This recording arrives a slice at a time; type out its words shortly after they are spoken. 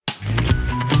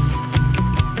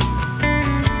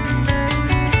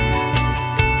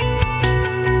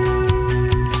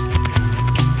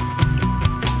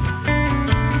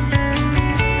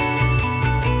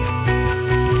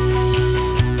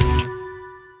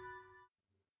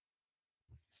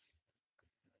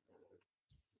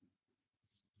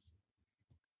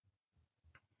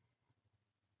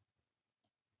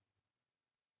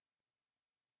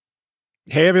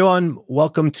Hey, everyone.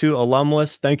 Welcome to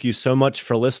Alumless. Thank you so much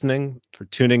for listening, for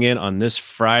tuning in on this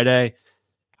Friday.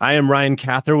 I am Ryan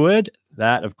Catherwood.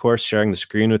 That, of course, sharing the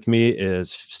screen with me is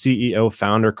CEO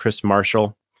founder Chris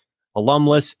Marshall.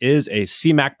 Alumless is a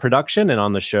CMAC production, and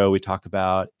on the show, we talk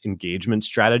about engagement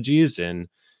strategies and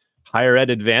higher ed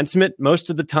advancement most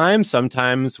of the time.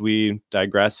 Sometimes we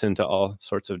digress into all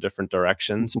sorts of different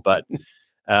directions, but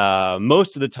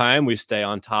most of the time we stay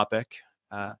on topic.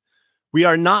 We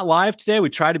are not live today. We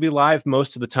try to be live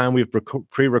most of the time. We've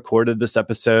pre-recorded this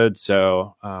episode,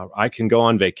 so I can go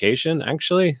on vacation,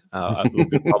 actually. I'll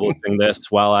be publishing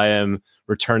this while I am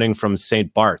returning from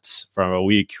St. Bart's from a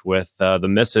week with the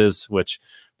missus, which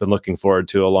I've been looking forward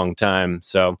to a long time.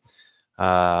 So,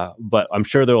 but I'm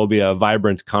sure there will be a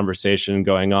vibrant conversation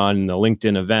going on in the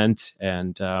LinkedIn event,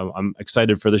 and I'm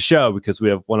excited for the show because we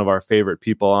have one of our favorite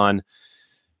people on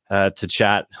to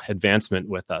chat advancement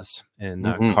with us, and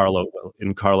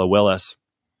Carla Willis.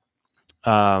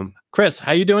 Chris,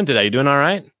 how you doing today? You doing all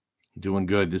right? Doing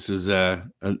good. This is a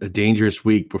dangerous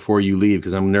week before you leave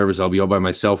because I'm nervous I'll be all by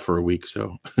myself for a week.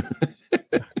 So,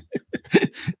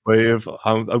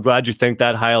 I'm glad you think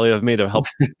that highly of me to help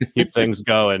keep things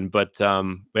going. But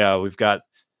yeah, we've got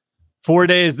 4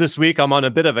 days this week. I'm on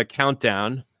a bit of a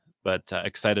countdown, but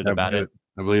excited about it.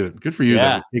 I believe it. Good for you.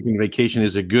 Yeah. Taking vacation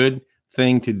is a good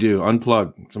thing to do.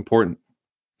 Unplug. It's important.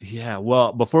 Yeah.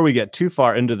 Well, before we get too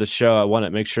far into the show, I want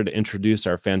to make sure to introduce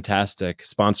our fantastic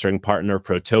sponsoring partner,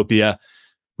 Protopia.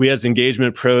 We as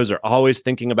engagement pros are always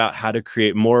thinking about how to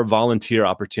create more volunteer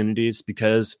opportunities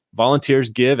because volunteers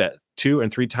give at 2 and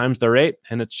 3 times their rate,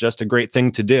 and it's just a great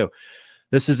thing to do.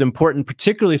 This is important,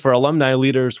 particularly for alumni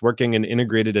leaders working in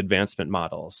integrated advancement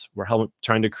models. We're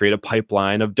trying to create a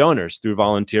pipeline of donors through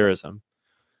volunteerism.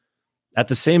 At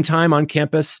the same time, on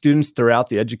campus, students throughout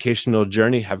the educational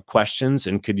journey have questions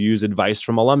and could use advice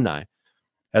from alumni.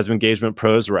 As engagement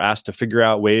pros, we're asked to figure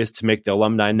out ways to make the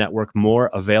alumni network more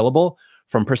available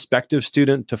from prospective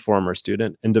student to former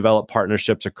student and develop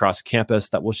partnerships across campus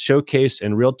that will showcase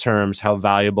in real terms how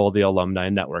valuable the alumni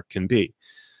network can be.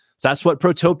 So that's what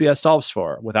Protopia solves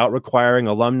for. Without requiring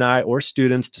alumni or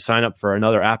students to sign up for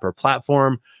another app or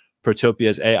platform,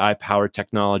 Protopia's AI-powered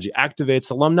technology activates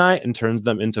alumni and turns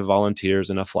them into volunteers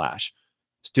in a flash.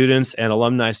 Students and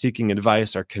alumni seeking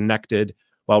advice are connected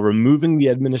while removing the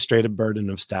administrative burden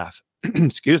of staff.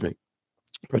 Excuse me.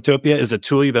 Protopia is a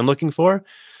tool you've been looking for.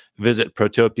 Visit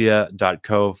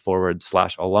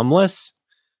protopia.co/alumless.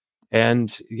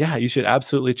 And yeah, you should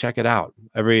absolutely check it out.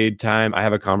 Every time I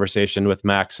have a conversation with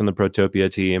Max and the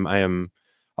Protopia team, I am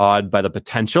awed by the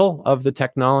potential of the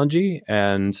technology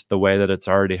and the way that it's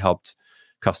already helped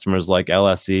customers like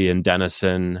LSE and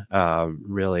Denison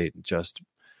really just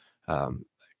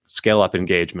scale up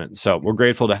engagement. So we're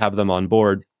grateful to have them on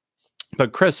board.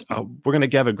 But Chris, we're going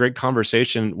to have a great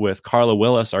conversation with Carla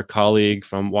Willis, our colleague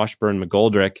from Washburn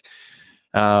McGoldrick,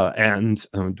 and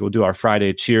we'll do our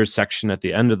Friday cheers section at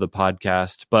the end of the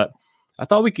podcast. But I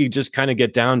thought we could just kind of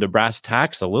get down to brass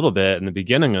tacks a little bit in the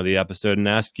beginning of the episode and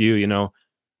ask you,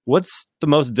 what's the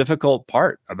most difficult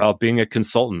part about being a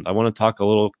consultant? I want to talk a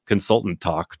little consultant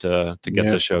talk to get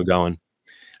the show going.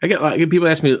 I get people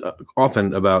ask me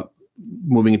often about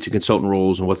moving into consultant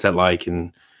roles and what's that like,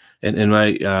 and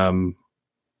my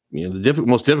the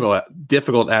most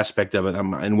difficult aspect of it,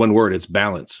 in one word, it's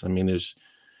balance. I mean, there's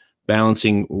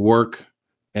balancing work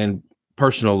and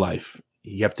personal life.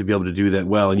 You have to be able to do that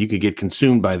well, and you could get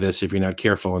consumed by this if you're not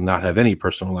careful and not have any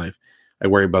personal life. I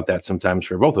worry about that sometimes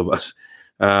for both of us.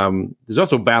 There's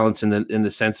also balance in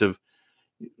the sense of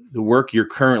the work you're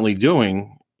currently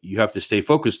doing, you have to stay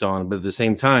focused on, but at the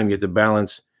same time, you have to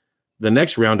balance the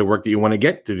next round of work that you want to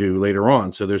get to do later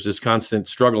on. So there's this constant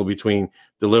struggle between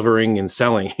delivering and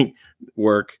selling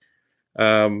work.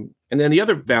 And then the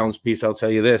other balance piece, I'll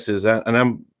tell you this is that, and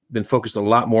I've been focused a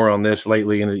lot more on this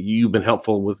lately, and you've been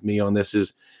helpful with me on this,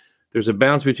 is there's a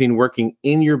balance between working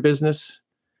in your business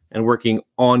and working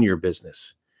on your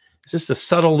business. It's just a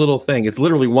subtle little thing. It's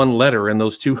literally one letter in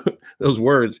those those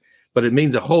words, but it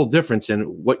means a whole difference in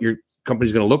what your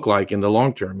company's going to look like in the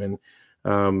long term. And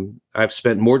I've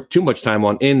spent too much time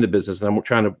in the business, and I'm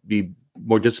trying to be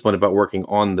more disciplined about working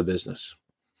on the business.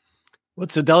 Well,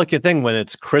 it's a delicate thing when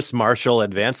it's Chris Marshall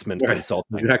advancement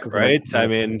consulting, exactly. Right? I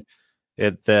mean,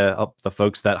 the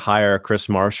folks that hire Chris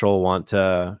Marshall want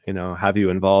to, have you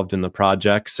involved in the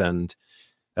projects, and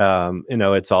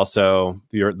it's also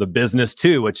the business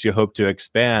too, which you hope to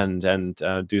expand and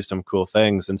do some cool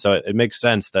things. And so it makes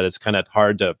sense that it's kind of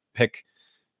hard to pick,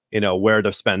 where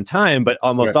to spend time, but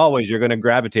almost always you're going to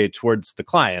gravitate towards the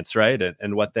clients, right?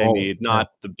 And what they need,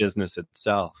 not the business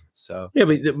itself. So, yeah,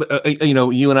 but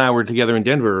you and I were together in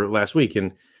Denver last week,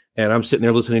 and And I'm sitting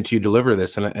there listening to you deliver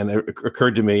this, and it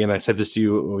occurred to me, and I said this to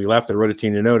you when we left. I wrote it to you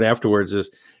in your note afterwards. It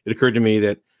occurred to me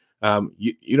that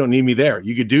you don't need me there.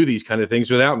 You could do these kind of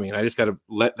things without me, and I just got to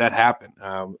let that happen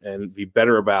and be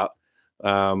better about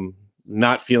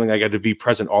not feeling I got to be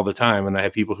present all the time. And I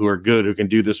have people who are good who can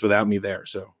do this without me there.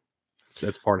 So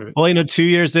that's part of it. Well, 2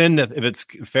 years in, if it's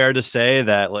fair to say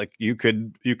that, like, you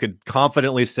could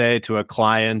confidently say to a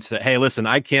client that, hey, listen,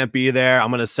 I can't be there. I'm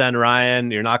going to send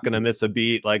Ryan. You're not going to miss a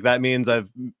beat. Like, that means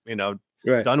I've,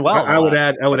 right. done well. I would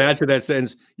add to that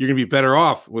sentence, you're going to be better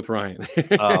off with Ryan.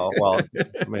 Oh, well,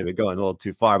 maybe going a little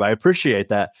too far, but I appreciate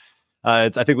that. I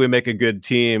think we make a good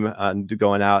team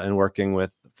going out and working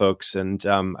with folks. And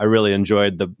I really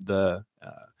enjoyed the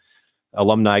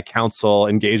alumni council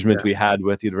engagement we had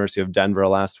with the University of Denver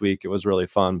last week. It was really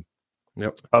fun.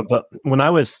 Yep. But when I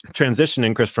was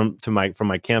transitioning, Chris, from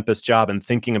my campus job and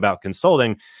thinking about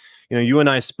consulting, you and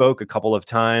I spoke a couple of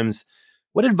times.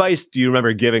 What advice do you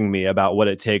remember giving me about what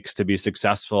it takes to be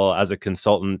successful as a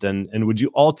consultant? And would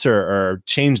you alter or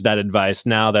change that advice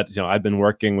now that I've been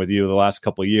working with you the last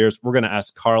couple of years? We're going to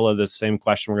ask Carla this same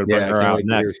question. We're going to bring her out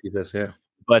next.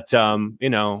 But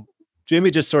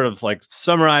Jimmy, just sort of like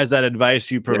summarize that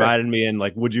advice you provided me, and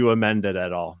like, would you amend it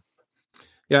at all?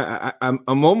 Yeah, I'm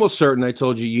almost certain I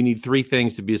told you need 3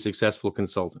 things to be a successful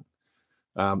consultant.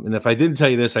 And if I didn't tell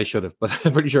you this, I should have, but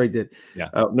I'm pretty sure I did. Yeah.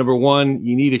 Number 1,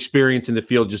 you need experience in the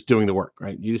field, just doing the work,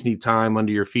 right? You just need time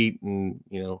under your feet, and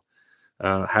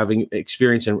having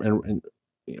experience and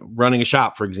running a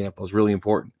shop, for example, is really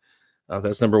important.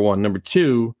 That's number 1. Number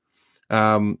 2,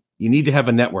 you need to have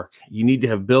a network. You need to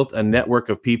have built a network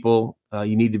of people.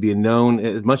 You need to be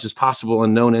as much as possible, a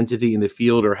known entity in the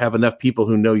field, or have enough people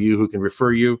who know you, who can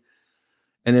refer you.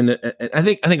 And then I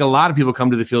think a lot of people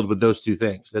come to the field with those 2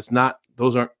 things.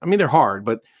 They're hard,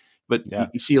 but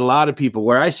you see a lot of people,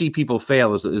 where I see people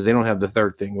fail is they don't have the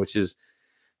third thing, which is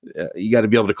you got to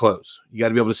be able to close. You got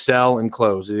to be able to sell and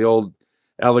close. The old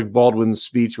Alec Baldwin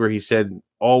speech where he said,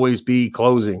 always be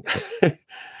closing.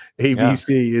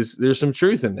 ABC there's some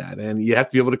truth in that, and you have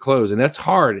to be able to close, and that's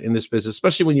hard in this business,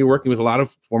 especially when you're working with a lot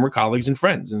of former colleagues and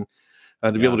friends, and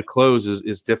to be able to close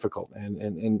is difficult.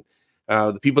 And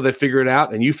the people that figure it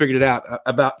out, and you figured it out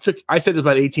I said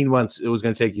about 18 months it was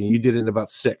going to take you, and you did it in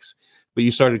about 6, but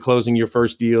you started closing your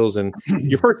first deals, and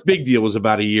your first big deal was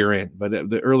about a year in, but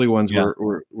the early ones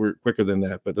were quicker than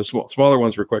that, but the smaller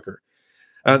ones were quicker.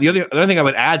 The other thing I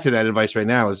would add to that advice right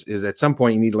now is at some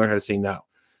point you need to learn how to say no.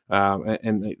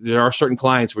 And there are certain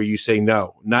clients where you say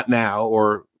no, not now,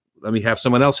 or let me have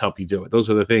someone else help you do it. Those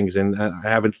are the things. And I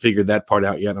haven't figured that part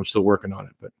out yet. I'm still working on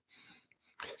it, but.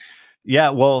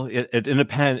 Yeah, well, it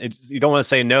depends. You don't want to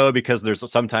say no because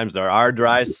sometimes there are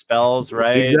dry spells,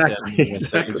 right? Exactly.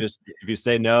 And if you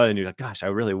say no, then you're like, gosh, I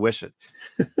really wish it.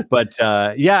 But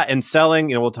and selling,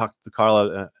 we'll talk to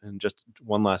Carla in just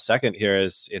one last second here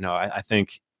is, I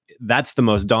think that's the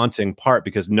most daunting part,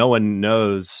 because no one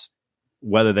knows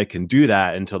whether they can do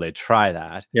that until they try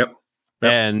that. Yep.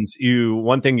 And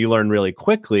one thing you learn really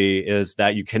quickly is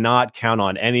that you cannot count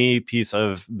on any piece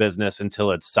of business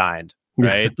until it's signed.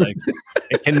 Right. Like,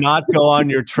 it cannot go on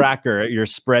your tracker, your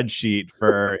spreadsheet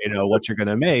for, what you're going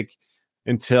to make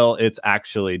until it's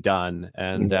actually done.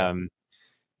 And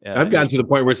I've gotten to the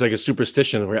point where it's like a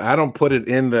superstition where I don't put it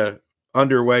in the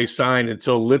underway sign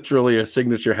until literally a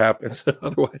signature happens.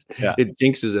 Otherwise it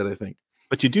jinxes it, I think.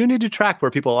 But you do need to track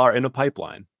where people are in a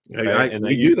pipeline. Right?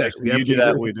 We do that. We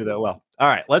do that well. All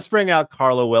right. Let's bring out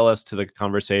Carla Willis to the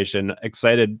conversation.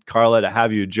 Excited, Carla, to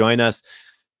have you join us.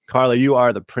 Carla, you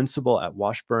are the principal at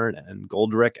Washburn and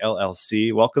Goldrick,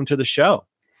 LLC. Welcome to the show.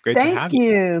 Great to have you. Thank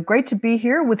you. Great to be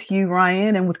here with you,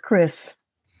 Ryan, and with Chris.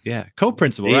 Yeah,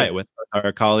 co-principal, right, with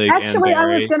our colleague. Actually, I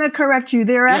was going to correct you.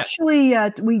 There are actually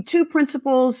we 2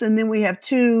 principals, and then we have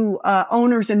 2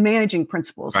 owners and managing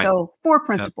principals. Right. So 4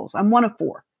 principals. I'm one of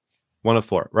 4. One of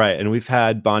 4, right. And we've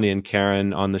had Bonnie and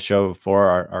Karen on the show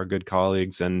before, our good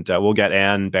colleagues, and we'll get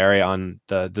Ann Barry on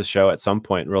the show at some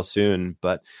point real soon.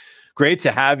 But great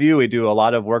to have you. We do a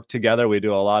lot of work together. We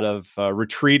do a lot of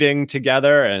retreating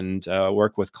together and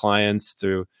work with clients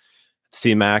through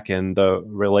CMAC and the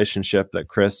relationship that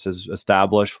Chris has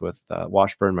established with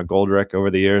Washburn McGoldrick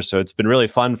over the years. So it's been really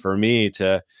fun for me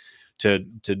to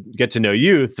get to know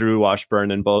you through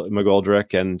Washburn and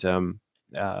McGoldrick and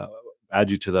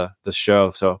add you to the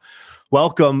show. So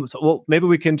welcome. So, maybe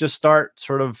we can just start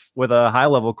sort of with a high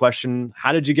level question.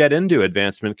 How did you get into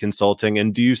advancement consulting,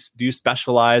 and do you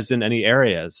specialize in any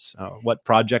areas? What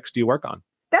projects do you work on?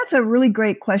 That's a really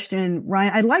great question,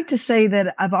 Ryan. I'd like to say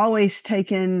that I've always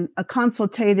taken a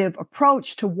consultative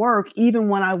approach to work, even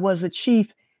when I was a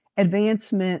chief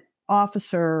advancement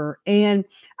officer. And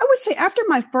I would say after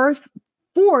my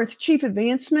fourth chief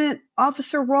advancement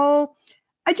officer role,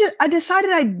 I decided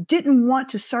I didn't want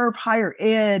to serve higher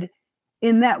ed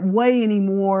in that way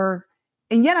anymore.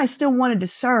 And yet I still wanted to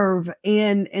serve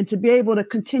and to be able to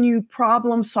continue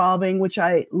problem solving, which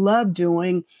I love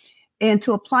doing, and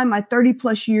to apply my 30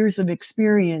 plus years of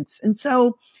experience. And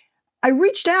so I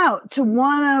reached out to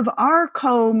one of our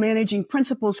co-managing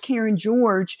principals, Karen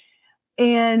George,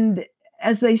 and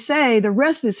as they say, the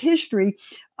rest is history.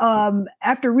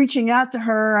 After reaching out to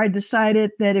her, I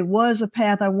decided that it was a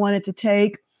path I wanted to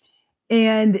take.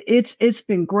 And it's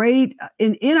been great.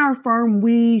 In our firm,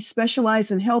 we specialize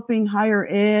in helping higher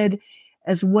ed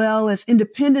as well as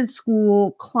independent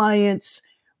school clients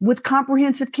with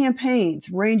comprehensive campaigns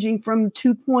ranging from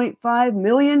 2.5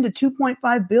 million to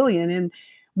 2.5 billion. And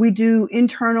we do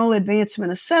internal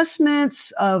advancement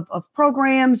assessments of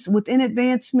programs within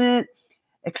advancement,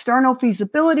 external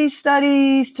feasibility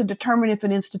studies to determine if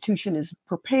an institution is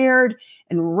prepared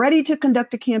and ready to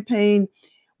conduct a campaign.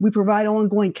 We provide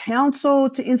ongoing counsel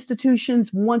to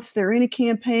institutions once they're in a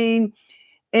campaign.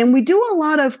 And we do a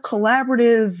lot of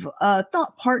collaborative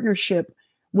thought partnership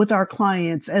with our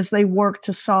clients as they work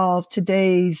to solve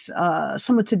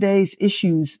some of today's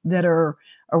issues that are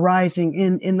arising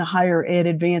in the higher ed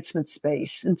advancement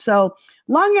space. And so,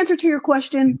 long answer to your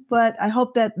question, but I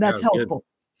hope that's helpful.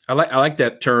 Good. I like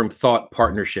that term, thought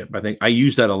partnership. I think I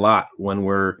use that a lot when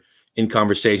we're in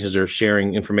conversations or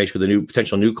sharing information with a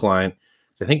potential new client.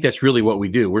 I think that's really what we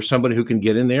do. We're somebody who can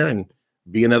get in there and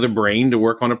be another brain to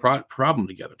work on a problem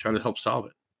together, trying to help solve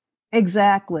it.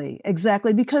 Exactly.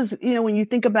 Because, when you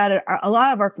think about it, all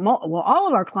of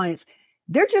our clients,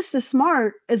 they're just as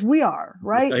smart as we are,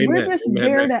 right? Amen. We're just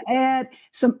there to add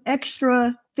some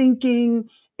extra thinking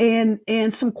and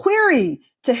some query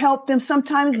to help them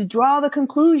sometimes draw the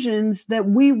conclusions that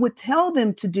we would tell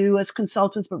them to do as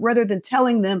consultants, but rather than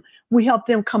telling them, we help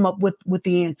them come up with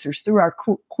the answers through our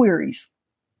queries.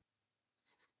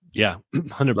 Yeah,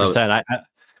 100%.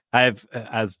 I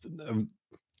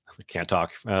can't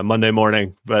talk Monday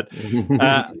morning, but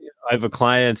I have a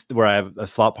client where I have a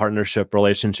thought partnership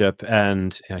relationship,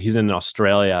 and he's in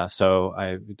Australia. So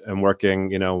I am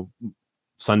working,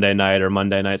 Sunday night or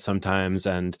Monday night sometimes.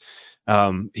 And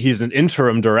he's an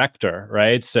interim director,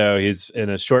 right? So he's in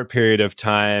a short period of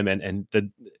time, and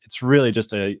it's really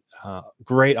just a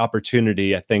great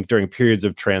opportunity, I think, during periods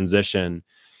of transition,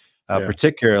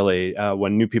 particularly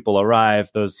when new people arrive,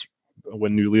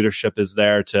 when new leadership is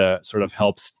there to sort of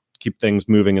help keep things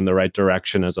moving in the right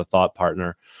direction as a thought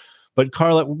partner. But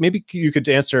Carla, maybe you could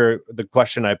answer the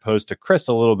question I posed to Chris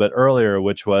a little bit earlier,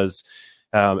 which was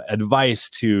advice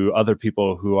to other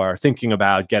people who are thinking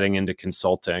about getting into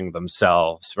consulting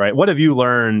themselves, right? What have you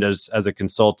learned as a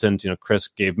consultant? Chris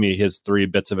gave me his 3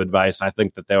 bits of advice. I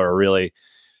think that they were really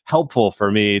helpful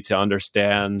for me to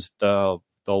understand the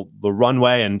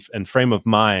runway and frame of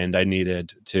mind I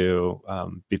needed to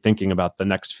be thinking about the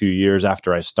next few years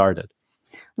after I started.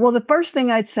 Well, the first thing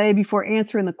I'd say before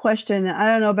answering the question, I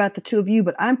don't know about the two of you,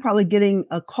 but I'm probably getting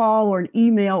a call or an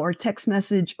email or text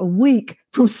message a week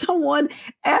from someone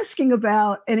asking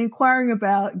about and inquiring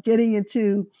about getting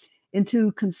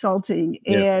into consulting.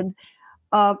 Yeah. And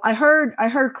I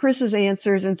heard Chris's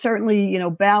answers, and certainly,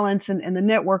 balance and the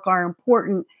network are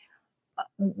important.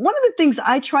 One of the things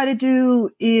I try to do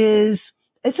is,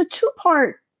 it's a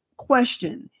 2-part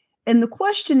question. And the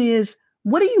question is,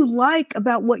 what do you like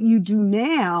about what you do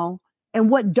now,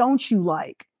 and what don't you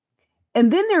like?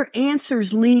 And then their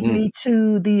answers lead me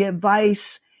to the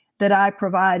advice that I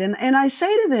provide. And I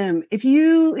say to them, if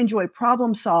you enjoy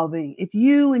problem solving, if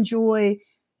you enjoy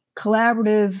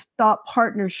collaborative thought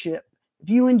partnership, if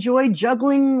you enjoy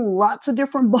juggling lots of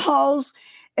different balls,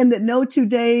 and that no 2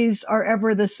 days are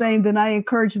ever the same, then I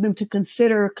encourage them to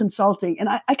consider consulting. And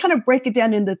I kind of break it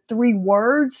down into 3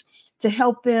 words to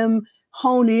help them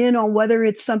hone in on whether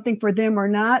it's something for them or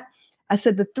not. I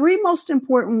said the 3 most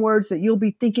important words that you'll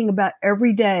be thinking about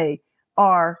every day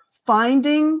are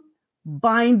finding,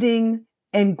 binding,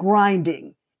 and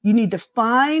grinding. You need to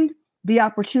find the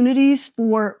opportunities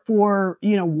for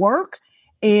work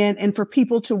and for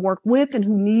people to work with and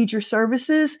who need your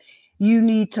services. You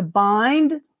need to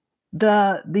bind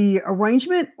the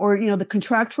arrangement or, the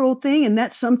contractual thing. And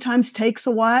that sometimes takes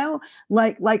a while.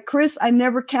 Like Chris, I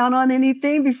never count on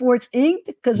anything before it's inked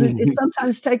because it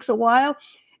sometimes takes a while.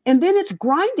 And then it's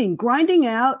grinding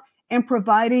out and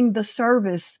providing the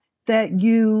service that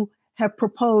you have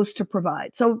proposed to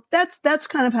provide. So that's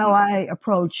kind of how I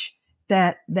approach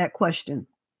that question.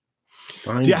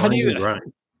 How do you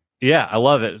grind? Yeah, I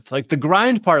love it. It's like the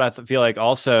grind part, I feel like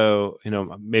also,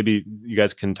 maybe you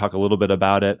guys can talk a little bit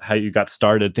about it, how you got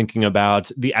started thinking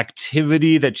about the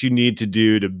activity that you need to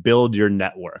do to build your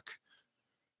network,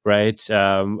 right?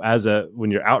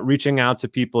 When you're out reaching out to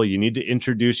people, you need to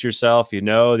introduce yourself. You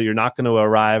know that you're not going to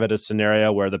arrive at a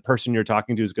scenario where the person you're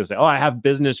talking to is going to say, "Oh, I have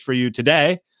business for you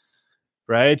today,"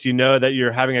 right? You know that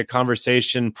you're having a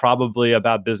conversation probably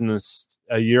about business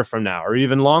a year from now or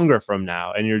even longer from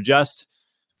now. And you're just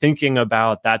thinking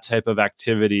about that type of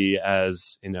activity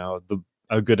as,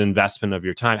 a good investment of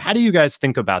your time. How do you guys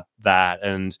think about that?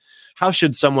 And how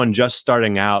should someone just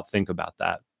starting out think about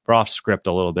that? We're off script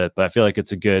a little bit, but I feel like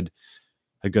it's a good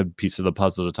piece of the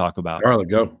puzzle to talk about. Carla,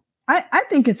 go. I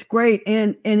think it's great.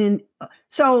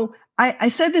 So I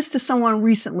said this to someone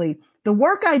recently. The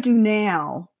work I do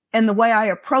now and the way I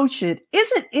approach it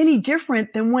isn't any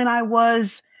different than when I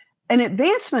was an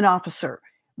advancement officer.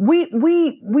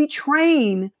 We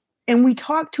train and we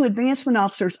talk to advancement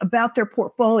officers about their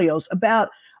portfolios, about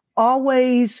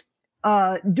always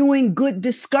doing good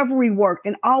discovery work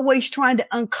and always trying to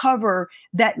uncover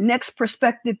that next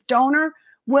prospective donor.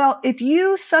 Well, if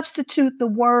you substitute the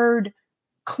word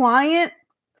client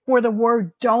for the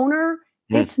word donor,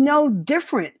 it's no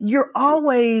different. You're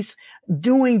always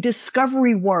doing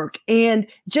discovery work. And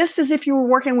just as if you were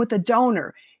working with a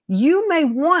donor, you may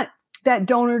want that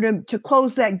donor to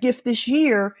close that gift this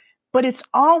year, but it's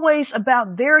always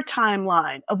about their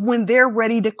timeline of when they're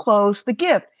ready to close the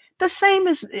gift. The same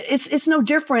as it's no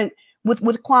different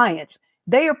with clients.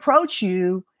 They approach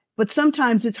you, but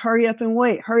sometimes it's hurry up and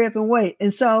wait.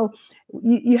 And so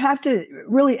you have to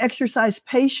really exercise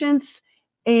patience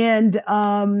and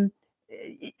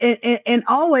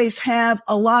always have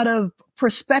a lot of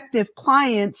prospective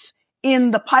clients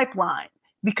in the pipeline,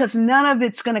 because none of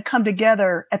it's going to come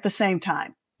together at the same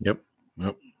time. Yep.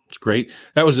 It's great.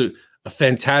 That was a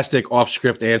fantastic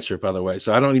off-script answer, by the way.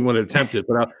 So I don't even want to attempt it,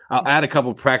 but I'll add a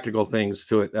couple practical things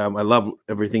to it. I love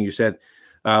everything you said.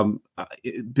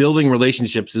 Building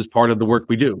relationships is part of the work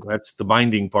we do. That's the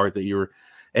binding part that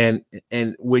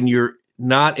and when you're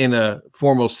not in a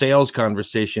formal sales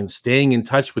conversation, staying in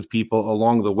touch with people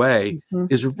along the way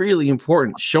is really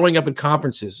important. Showing up at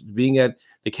conferences, being at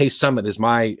the Case Summit is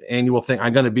my annual thing.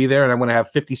 I'm going to be there, and I'm going to have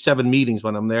 57 meetings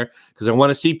when I'm there because I want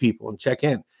to see people and check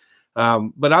in.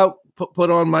 But I'll put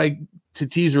on my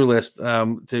teaser list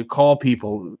to call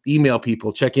people, email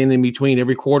people, check in between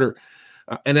every quarter.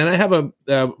 And then I have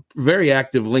a very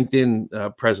active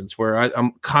LinkedIn presence where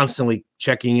I'm constantly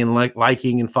checking and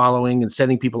liking and following and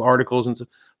sending people articles. And so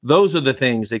those are the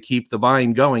things that keep the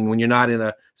buying going when you're not in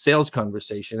a sales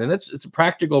conversation. And it's a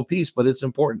practical piece, but it's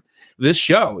important. This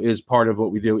show is part of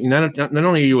what we do. Not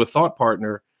only are you a thought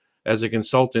partner as a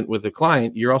consultant with a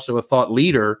client, you're also a thought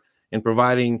leader in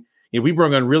providing. We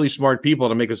bring on really smart people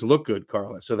to make us look good,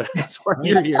 Carla. So that's why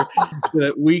you're here, so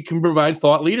that we can provide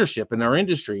thought leadership in our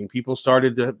industry. And people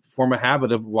started to form a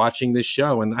habit of watching this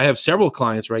show. And I have several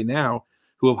clients right now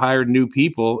who have hired new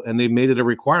people, and they've made it a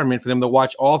requirement for them to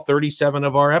watch all 37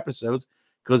 of our episodes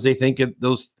because they think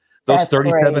those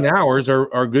 37 hours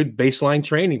are good baseline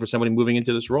training for somebody moving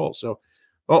into this role. So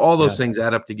all those things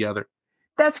add up together.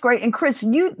 That's great. And Chris,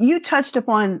 you touched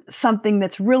upon something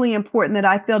that's really important that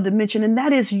I failed to mention, and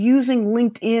that is using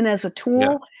LinkedIn as a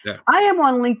tool. Yeah. I am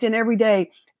on LinkedIn every day.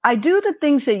 I do the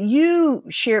things that you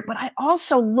shared, but I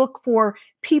also look for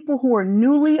people who are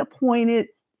newly appointed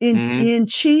in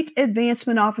chief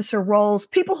advancement officer roles,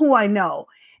 people who I know.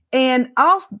 And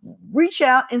I'll reach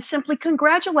out and simply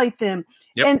congratulate them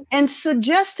and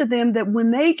suggest to them that when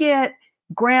they get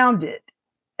grounded,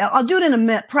 I'll do it in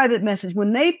a private message.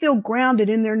 When they feel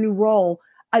grounded in their new role,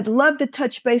 I'd love to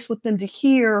touch base with them to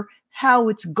hear how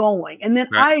it's going. And then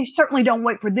I certainly don't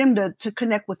wait for them to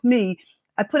connect with me.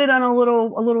 I put it on a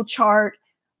little chart,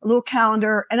 a little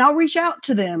calendar, and I'll reach out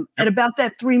to them at about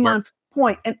that 3-month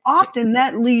point. And often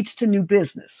that leads to new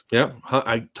business. Yeah,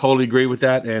 I totally agree with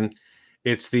that. And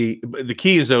it's the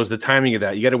key is the timing of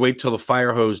that. You got to wait till the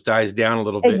fire hose dies down a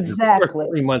little bit. Exactly.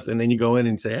 3 months, and then you go in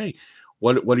and say, hey,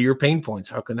 what are your pain points?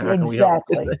 How can we help?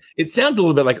 It sounds a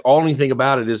little bit like only thing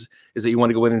about it is that you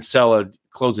want to go in and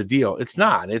close a deal. It's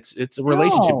not. It's a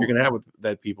relationship you're going to have with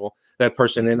that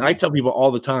person. And I tell people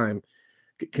all the time,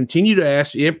 continue to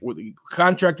ask if the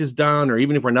contract is done, or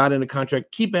even if we're not in a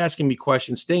contract, keep asking me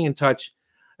questions, stay in touch.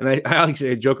 And I like to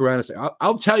say, I joke around and say,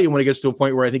 I'll tell you when it gets to a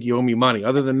point where I think you owe me money.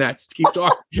 Other than that, just keep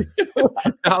talking.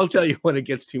 I'll tell you when it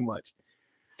gets too much.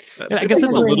 And I guess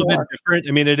it's a little bit different.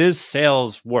 I mean, it is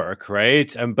sales work,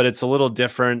 right? But it's a little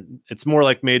different. It's more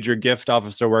like major gift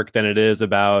officer work than it is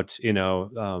about,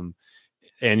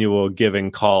 annual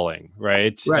giving calling,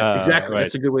 right? Right. Exactly. Right.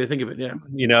 That's a good way to think of it.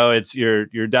 Yeah. It's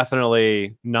you're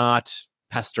definitely not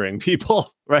pestering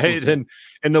people, right? And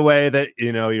in the way that,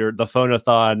 the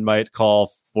phone-a-thon might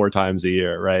call 4 times a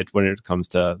year, right? When it comes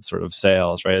to sort of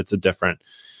sales, right? It's a different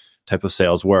type of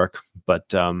sales work. But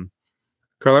Carl,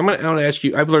 I want to ask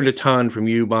you, I've learned a ton from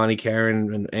you, Bonnie,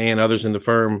 Karen, and others in the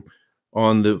firm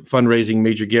on the fundraising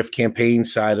major gift campaign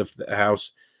side of the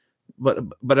house.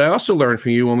 But I also learned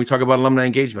from you when we talk about alumni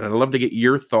engagement. I'd love to get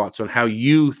your thoughts on how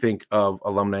you think of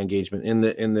alumni engagement in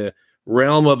the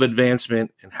realm of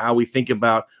advancement and how we think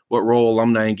about what role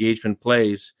alumni engagement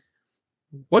plays.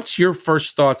 What's your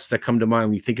first thoughts that come to mind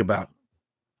when you think about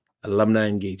alumni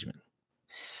engagement?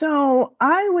 So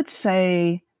I would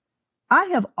say I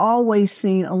have always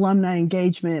seen alumni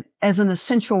engagement as an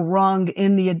essential rung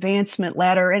in the advancement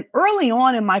ladder. And early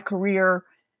on in my career,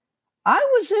 I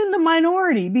was in the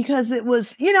minority because it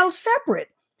was, separate.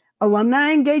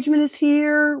 Alumni engagement is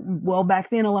here. Well, back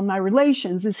then, alumni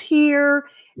relations is here,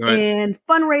 right, and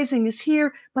fundraising is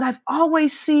here. But I've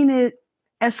always seen it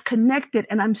as connected.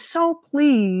 And I'm so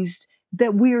pleased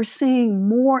that we are seeing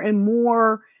more and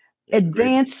more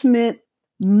advancement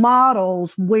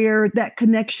models where that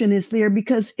connection is there,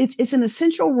 because it's an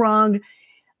essential rung.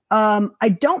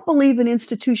 I don't believe an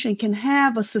institution can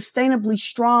have a sustainably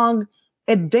strong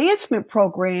advancement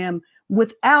program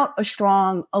without a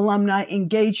strong alumni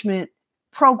engagement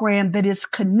program that is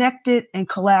connected and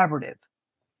collaborative.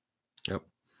 Yep.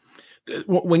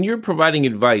 When you're providing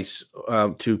advice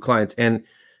to clients and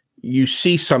you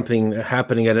see something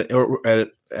happening at an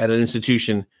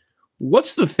institution,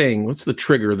 what's the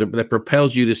trigger that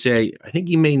propels you to say, I think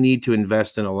you may need to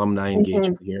invest in alumni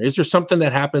engagement here? Is there something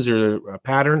that happens, or a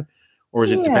pattern, or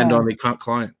does it depend on the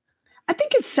client? I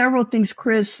think it's several things,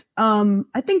 Chris.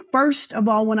 I think first of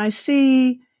all, when I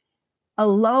see a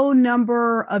low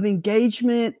number of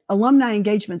alumni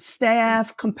engagement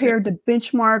staff compared to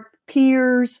benchmark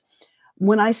peers,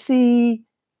 when I see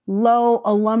low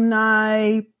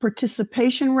alumni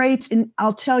participation rates, and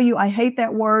I'll tell you, I hate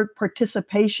that word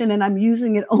participation, and I'm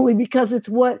using it only because it's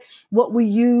what we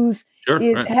use,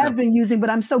 been using, but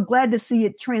I'm so glad to see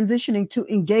it transitioning to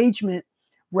engagement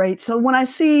rate. So when I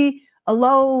see a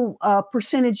low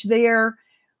percentage there,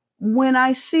 when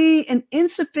I see an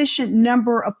insufficient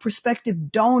number of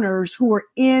prospective donors who are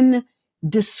in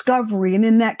discovery and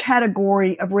in that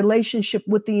category of relationship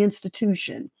with the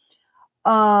institution,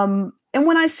 and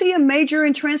when I see a major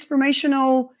and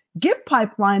transformational gift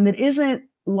pipeline that isn't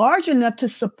large enough to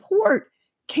support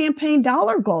campaign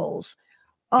dollar goals.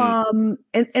 And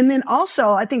then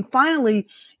also, I think finally,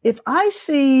 if I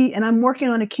see, and I'm working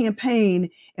on a campaign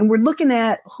and we're looking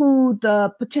at who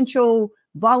the potential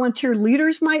volunteer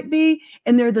leaders might be,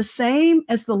 and they're the same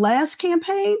as the last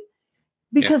campaign,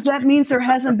 because that means there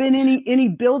hasn't been any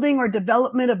building or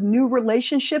development of new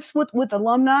relationships with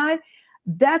alumni,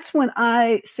 that's when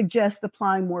I suggest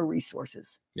applying more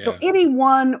resources. Yeah. So any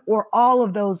one or all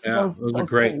of those are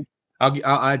great. Things. I'll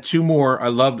add 2 more. I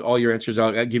loved all your answers.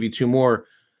 I'll give you 2 more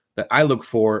that I look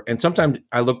for. And sometimes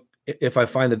I look, if I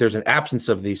find that there's an absence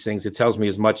of these things, it tells me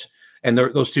as much. And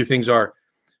those 2 things are,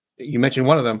 you mentioned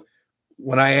one of them.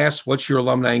 When I ask, what's your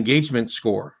alumni engagement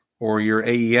score or your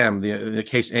AEM, the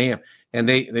case AEM, and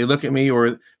they look at me,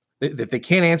 or if they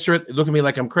can't answer it, they look at me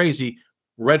like I'm crazy.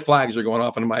 Red flags are going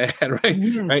off in my head, right?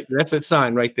 Yes. Right. That's a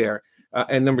sign right there.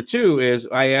 And number 2 is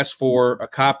I ask for a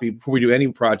copy before we do any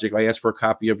project. I ask for a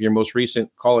copy of your most recent,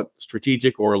 call it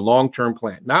strategic or long-term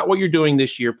plan, not what you're doing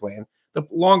this year plan, the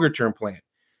longer-term plan.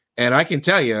 And I can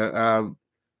tell you,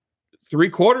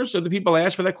 3/4 of the people I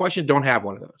ask for that question don't have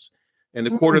one of those. And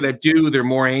the quarter that do, they're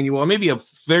more annual. Maybe a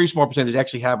very small percentage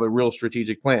actually have a real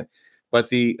strategic plan. But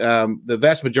the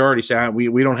vast majority say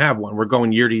we don't have one. We're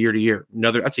going year to year to year.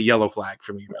 That's a yellow flag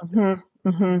for me.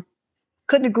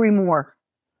 Couldn't agree more.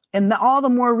 And all the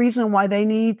more reason why they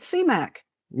need CMAC.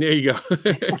 There you go.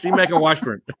 CMAC and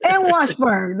Washburn. And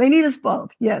Washburn. They need us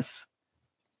both. Yes.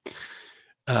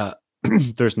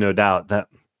 There's no doubt that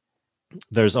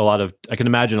there's I can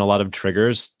imagine a lot of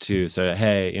triggers to say,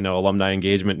 hey, alumni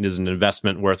engagement is an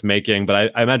investment worth making.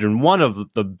 But I imagine one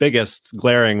of the biggest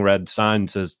glaring red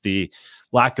signs is the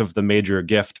lack of the major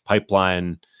gift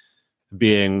pipeline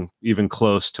being even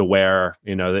close to where,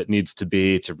 it needs to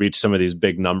be to reach some of these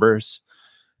big numbers.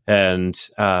 And,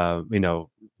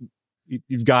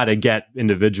 you've got to get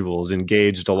individuals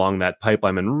engaged along that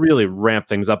pipeline and really ramp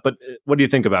things up. But what do you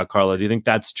think about, Carla? Do you think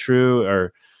that's true,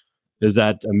 or is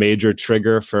that a major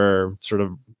trigger for sort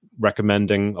of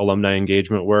recommending alumni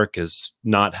engagement work, is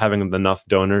not having enough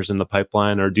donors in the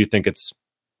pipeline? Or do you think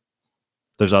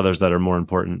there's others that are more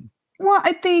important? Well,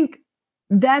 I think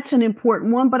that's an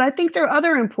important one, but I think there are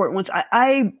other important ones.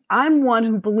 I'm one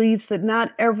who believes that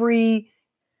not every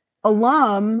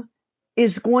alum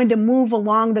is going to move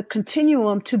along the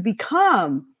continuum to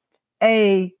become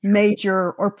a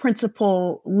major or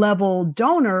principal level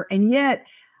donor. And yet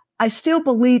I still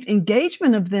believe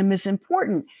engagement of them is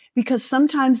important, because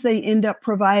sometimes they end up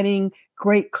providing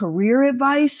great career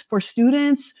advice for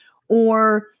students,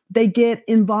 or they get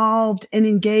involved and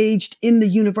engaged in the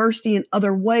university in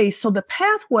other ways. So the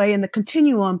pathway and the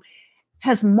continuum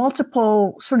has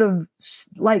multiple sort of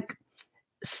like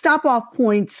stop off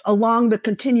points along the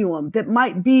continuum that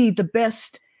might be the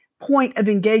best point of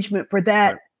engagement for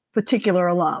that particular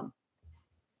alum.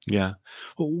 Yeah.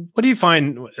 Well, what do you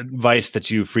find advice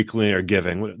that you frequently are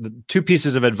giving? The two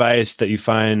pieces of advice that you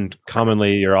find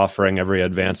commonly you're offering every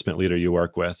advancement leader you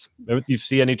work with. Do you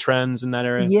see any trends in that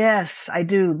area? Yes, I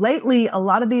do. Lately, a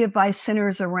lot of the advice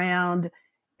centers around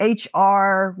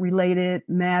HR related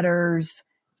matters,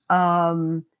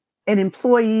 and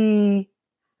employee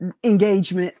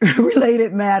engagement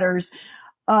related matters.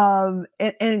 And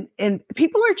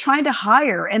people are trying to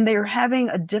hire, and they're having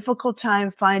a difficult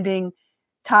time finding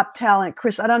top talent.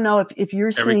 Chris, I don't know if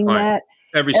you're seeing that.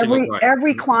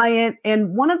 Every client.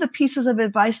 And one of the pieces of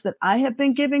advice that I have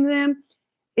been giving them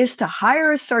is to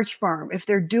hire a search firm if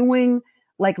they're doing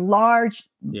like large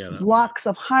blocks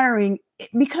of hiring,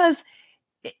 because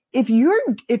if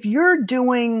you're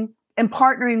doing and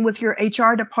partnering with your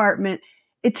HR department,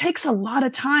 it takes a lot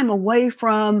of time away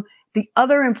from the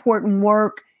other important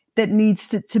work that needs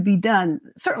to be done.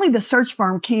 Certainly the search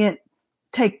firm can't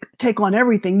take on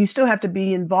everything. You still have to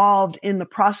be involved in the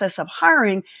process of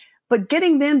hiring, but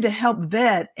getting them to help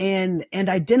vet and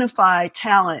identify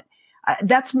talent.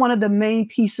 That's one of the main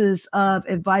pieces of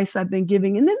advice I've been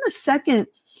giving. And then the second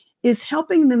is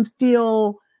helping them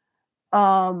feel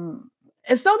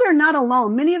as though they're not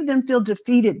alone. Many of them feel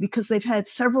defeated because they've had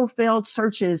several failed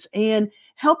searches, and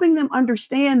helping them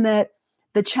understand that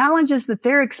the challenges that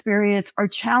they're experiencing are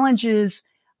challenges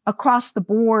across the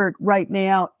board right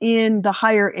now in the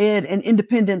higher ed and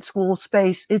independent school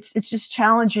space. It's just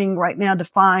challenging right now to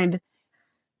find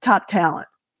top talent.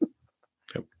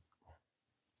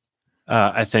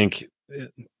 I think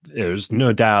there's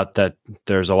no doubt that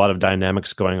there's a lot of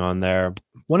dynamics going on there.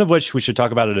 One of which we should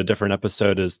talk about in a different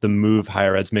episode is the move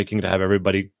higher ed's making to have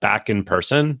everybody back in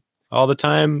person all the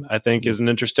time, I think is an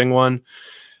interesting one.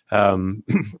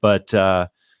 But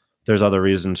there's other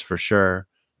reasons for sure.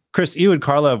 Chris, you and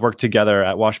Carla have worked together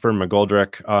at Washburn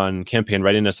McGoldrick on campaign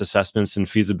readiness assessments and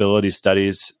feasibility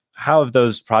studies. How have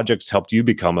those projects helped you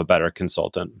become a better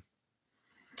consultant?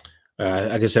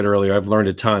 Like I said earlier, I've learned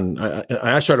a ton.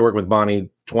 I started working with Bonnie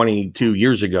 22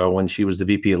 years ago when she was the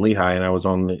VP at Lehigh, and I was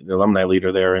on the alumni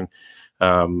leader there. And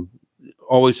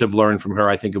always have learned from her.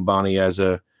 I think of Bonnie as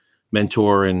a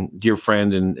mentor and dear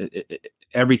friend. And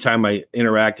every time I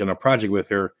interact on a project with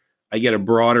her, I get a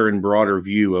broader and broader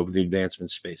view of the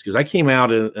advancement space. Because I came out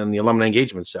on the alumni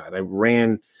engagement side. I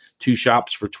ran 2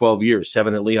 shops for 12 years,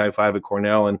 7 at Lehigh, 5 at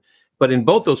Cornell. But in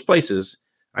both those places,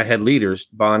 I had leaders,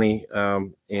 Bonnie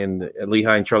at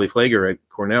Lehigh and Charlie Flager at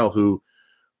Cornell, who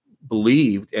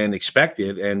believed and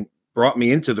expected and brought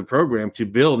me into the program to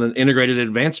build an integrated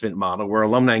advancement model where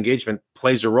alumni engagement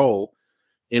plays a role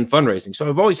in fundraising. So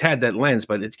I've always had that lens,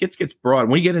 but it gets broad.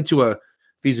 When you get into a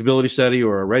feasibility study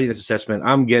or a readiness assessment,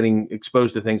 I'm getting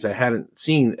exposed to things I hadn't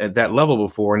seen at that level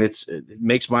before, and it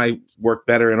makes my work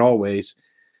better in all ways.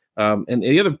 And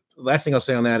the last thing I'll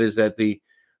say on that is that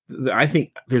I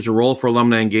think there's a role for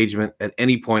alumni engagement at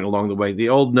any point along the way. The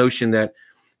old notion that,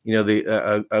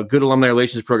 a good alumni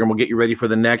relations program will get you ready for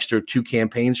the next or 2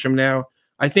 campaigns from now,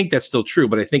 I think that's still true,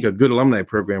 but I think a good alumni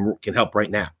program can help right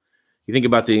now. You think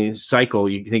about the cycle,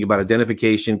 you think about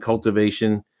identification,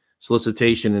 cultivation,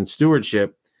 solicitation, and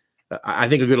stewardship. I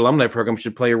think a good alumni program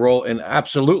should play a role in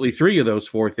absolutely 3 of those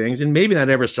 4 things, and maybe not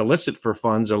ever solicit for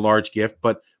funds or large gift,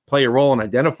 but play a role in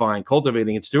identifying,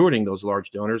 cultivating, and stewarding those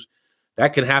large donors.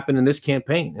 That can happen in this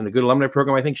campaign, and a good alumni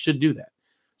program, I think, should do that.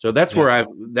 So that's where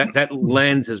that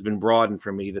lens has been broadened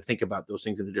for me to think about those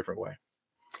things in a different way.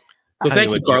 So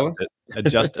thank you, Carla.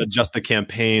 Adjust the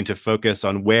campaign to focus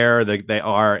on where they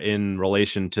are in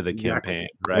relation to the campaign,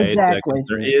 right? Exactly.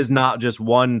 There is not just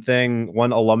one thing,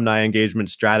 one alumni engagement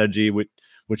strategy which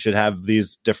should have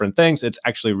these different things. It's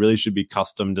actually really should be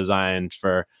custom designed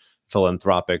for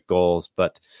philanthropic goals.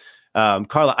 But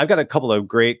Carla, I've got a couple of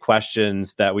great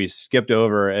questions that we skipped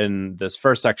over in this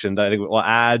first section that I think we'll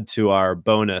add to our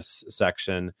bonus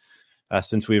section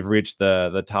since we've reached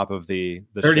the top of the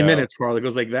 30 show. minutes, Carla. It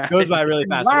goes like that. It goes by really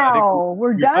fast. Wow,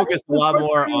 we're done. Focused a lot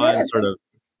more on sort of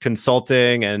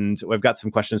consulting, and we've got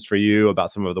some questions for you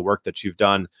about some of the work that you've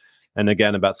done. and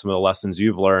again, about some of the lessons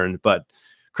you've learned. But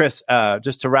Chris,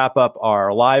 just to wrap up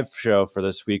our live show for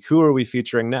this week, who are we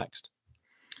featuring next?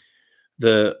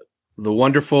 The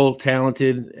wonderful,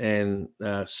 talented, and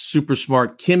super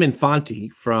smart Kim Infante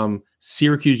from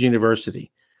Syracuse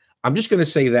University. I'm just going to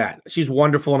say that. She's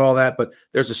wonderful and all that, but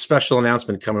there's a special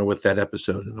announcement coming with that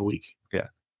episode in a week. Yeah,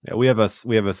 we have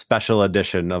a special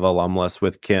edition of Alumnus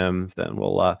with Kim. Then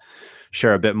we'll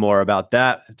share a bit more about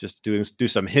that. Just do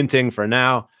some hinting for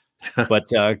now. But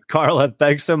Carla,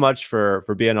 thanks so much for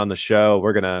being on the show.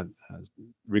 We're going to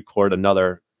record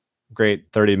another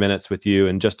great 30 minutes with you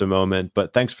in just a moment.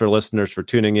 But thanks for listeners for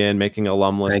tuning in, making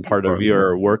Alumnus part of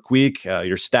your work week,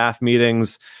 your staff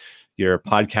meetings, your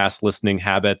podcast listening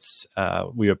habits.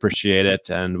 We appreciate it.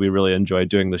 And we really enjoy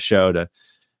doing the show to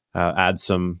add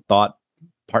some thought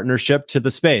partnership to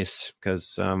the space.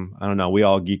 Because I don't know, we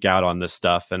all geek out on this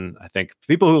stuff. And I think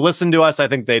people who listen to us, I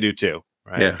think they do too.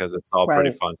 Right. Because it's all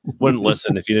pretty fun. Wouldn't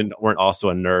listen if you weren't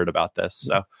also a nerd about this.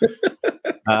 So,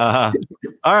 all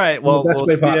right. Well, we'll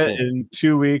see you in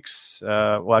 2 weeks.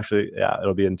 Well, actually, yeah,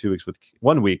 it'll be in 2 weeks with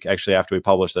 1 week, actually, after we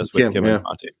publish this with Kim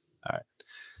Infante. All right.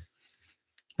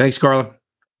 Thanks, Carla.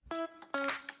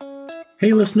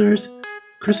 Hey, listeners.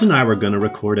 Chris and I were going to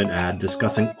record an ad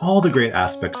discussing all the great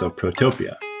aspects of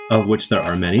Protopia, of which there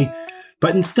are many,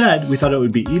 but instead, we thought it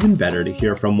would be even better to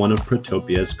hear from one of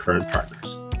Protopia's current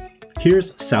partners.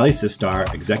 Here's Sally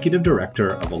Sistar, Executive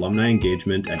Director of Alumni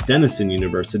Engagement at Denison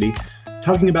University,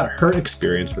 talking about her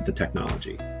experience with the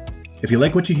technology. If you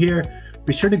like what you hear,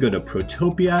 be sure to go to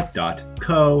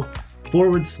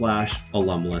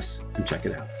protopia.co/alumnus and check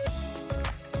it out.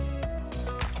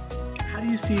 How do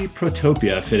you see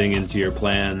Protopia fitting into your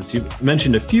plans? You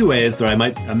mentioned a few ways that I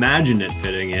might imagine it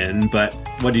fitting in, but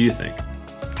what do you think?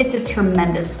 It's a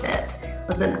tremendous fit.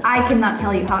 Listen, I cannot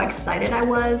tell you how excited I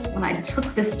was when I took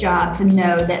this job to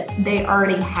know that they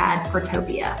already had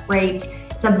Protopia, right?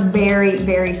 It's a very,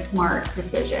 very smart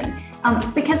decision.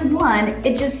 Because one,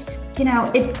 it just,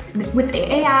 with the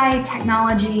AI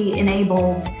technology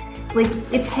enabled,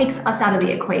 it takes us out of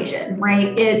the equation,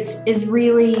 right? It is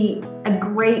really a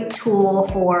great tool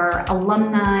for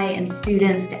alumni and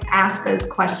students to ask those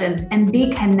questions and be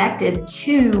connected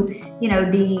to,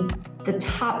 the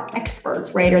top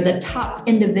experts, right? Or the top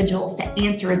individuals to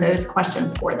answer those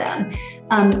questions for them.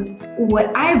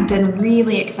 What I've been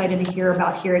really excited to hear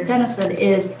about here at Denison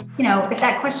is, if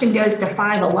that question goes to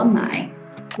 5 alumni,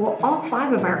 well, all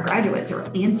 5 of our graduates are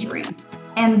answering.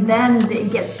 And then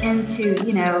it gets into,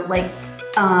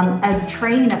 a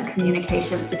train of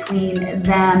communications between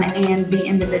them and the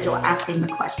individual asking the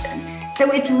question.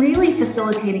 So it's really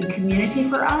facilitating community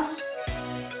for us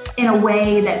in a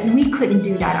way that we couldn't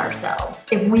do that ourselves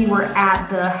if we were at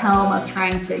the helm of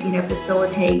trying to,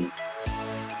 facilitate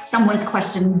someone's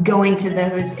question going to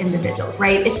those individuals,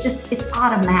 right? It's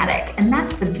automatic, and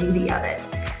that's the beauty of it.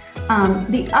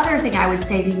 The other thing I would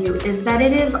say to you is that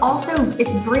it's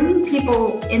bringing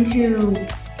people into,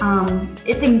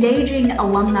 it's engaging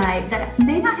alumni that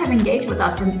may not have engaged with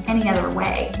us in any other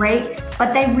way, right?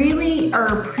 But they really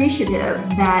are appreciative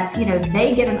that,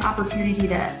 they get an opportunity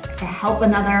to help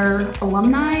another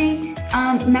alumni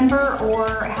member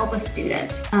or help a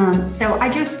student. So I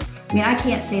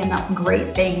can't say enough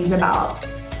great things about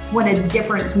what a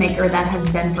difference maker that has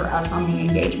been for us on the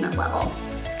engagement level.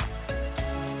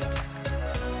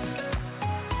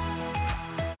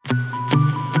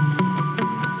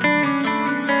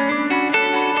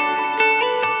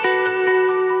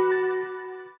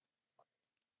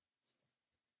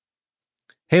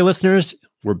 Hey, listeners,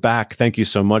 we're back. Thank you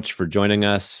so much for joining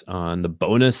us on the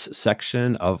bonus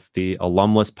section of the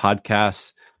Alumnus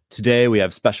podcast. Today, we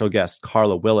have special guest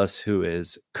Carla Willis, who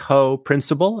is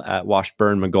co-principal at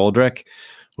Washburn McGoldrick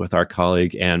with our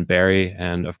colleague Ann Barry,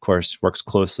 and of course, works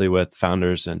closely with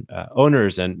founders and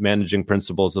owners and managing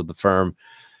principals of the firm,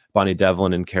 Bonnie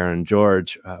Devlin and Karen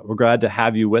George. We're glad to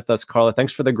have you with us, Carla.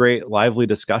 Thanks for the great, lively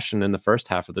discussion in the first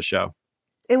half of the show.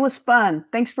 It was fun.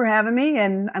 Thanks for having me,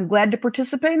 and I'm glad to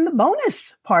participate in the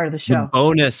bonus part of the show. The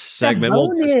bonus segment.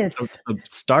 We'll just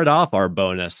start off our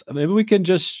bonus. Maybe we can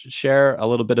just share a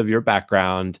little bit of your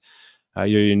background,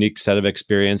 your unique set of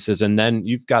experiences, and then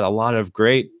you've got a lot of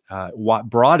great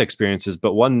broad experiences,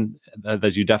 but one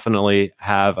that you definitely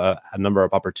have a number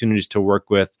of opportunities to work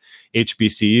with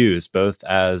HBCUs, both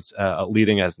as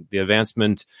leading as the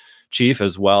advancement chief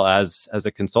as well as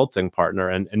a consulting partner.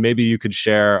 And maybe you could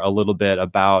share a little bit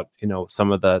about,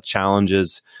 some of the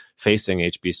challenges facing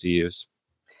HBCUs.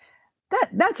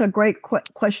 That's a great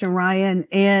question, Ryan.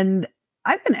 And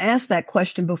I've been asked that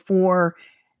question before.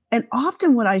 And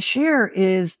often what I share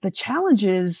is the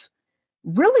challenges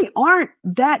really aren't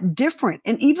that different.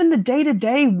 And even the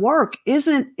day-to-day work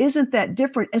isn't that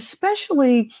different,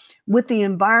 especially with the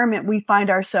environment we find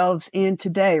ourselves in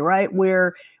today, right?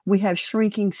 Where we have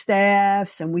shrinking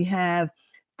staffs and we have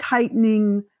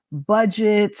tightening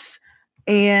budgets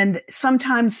and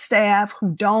sometimes staff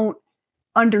who don't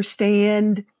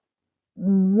understand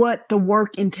what the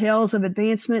work entails of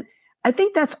advancement. I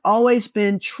think that's always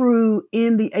been true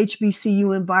in the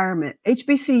HBCU environment.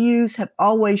 HBCUs have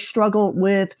always struggled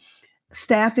with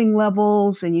staffing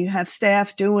levels, and you have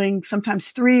staff doing sometimes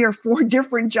 3 or 4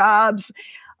 different jobs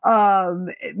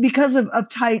because of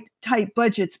tight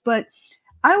budgets. But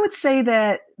I would say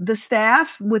that the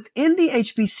staff within the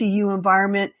HBCU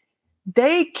environment,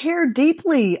 they care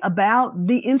deeply about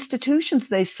the institutions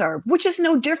they serve, which is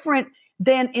no different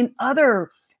than in other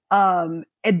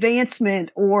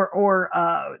advancement or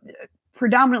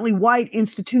predominantly white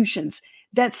institutions.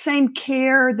 That same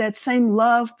care, that same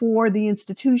love for the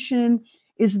institution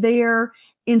is there.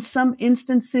 In some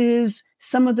instances,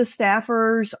 some of the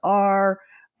staffers are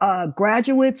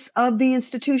graduates of the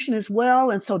institution as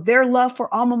well. And so their love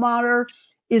for alma mater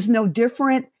is no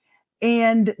different.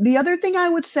 And the other thing I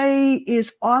would say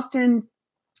is often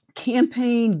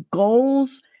campaign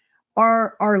goals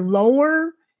are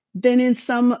lower than in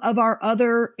some of our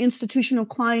other institutional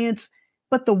clients,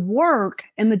 but the work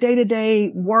and the day-to-day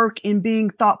work in being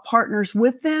thought partners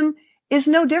with them is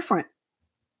no different.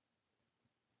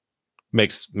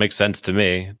 Makes sense to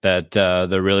me that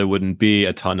there really wouldn't be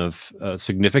a ton of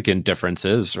significant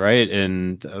differences, right?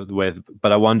 In the way,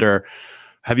 but I wonder,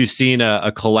 have you seen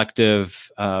a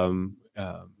collective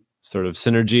sort of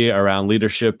synergy around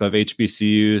leadership of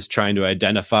HBCUs trying to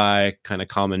identify kind of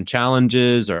common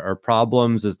challenges or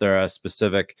problems? Is there a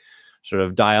specific sort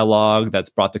of dialogue that's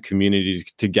brought the community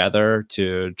together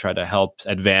to try to help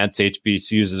advance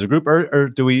HBCUs as a group,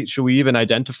 or should we even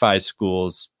identify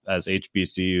schools as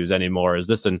HBCUs anymore? Is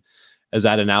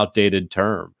that an outdated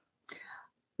term?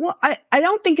 Well, I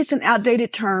don't think it's an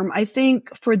outdated term. I think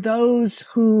for those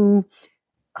who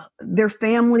their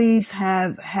families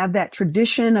have that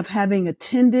tradition of having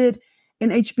attended an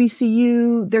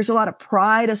HBCU, there's a lot of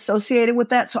pride associated with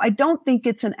that. So I don't think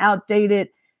it's an outdated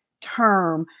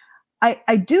term.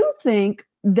 I do think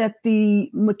that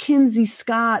the Mackenzie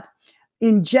Scott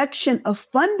injection of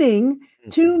funding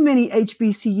to many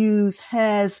HBCUs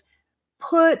has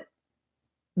put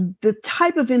the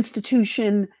type of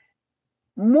institution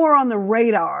more on the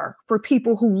radar for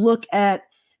people who look at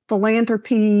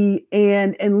philanthropy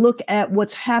and look at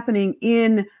what's happening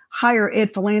in higher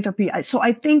ed philanthropy. So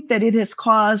I think that it has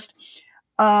caused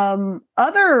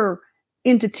other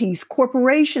entities,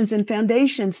 corporations and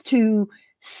foundations to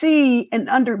see and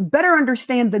better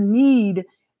understand the need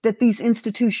that these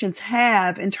institutions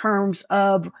have in terms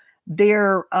of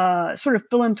their sort of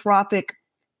philanthropic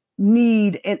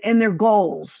need and their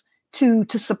goals to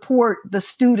support the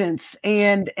students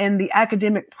and the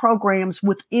academic programs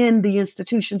within the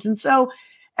institutions. And so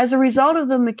as a result of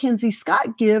the Mackenzie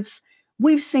Scott gifts,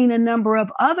 we've seen a number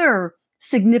of other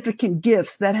significant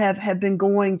gifts that have been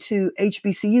going to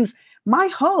HBCUs. My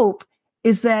hope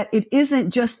is that it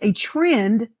isn't just a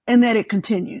trend and that it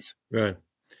continues. Right.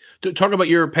 To talk about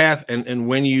your path and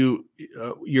when you,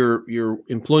 your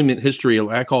employment history,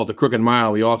 I call it the crooked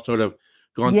mile. We all sort of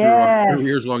gone through our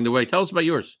careers along the way. Tell us about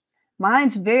yours.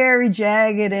 Mine's very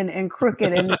jagged and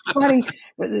crooked. And it's funny,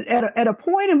 at a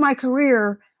point in my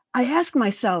career, I ask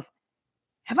myself,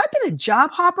 have I been a job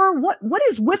hopper? What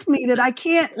is with me that I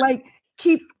can't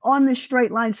keep on this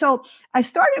straight line? So I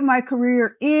started my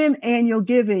career in annual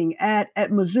giving at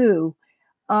Mizzou.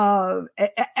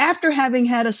 After having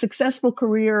had a successful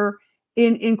career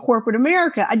in corporate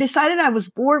America, I decided I was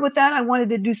bored with that. I wanted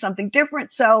to do something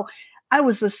different. So I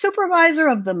was the supervisor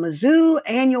of the Mizzou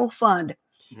Annual Fund.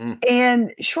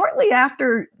 And shortly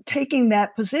after taking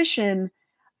that position,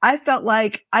 I felt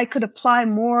like I could apply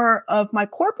more of my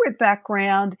corporate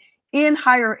background in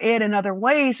higher ed in other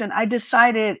ways. And I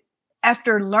decided,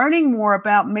 after learning more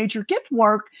about major gift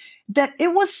work, that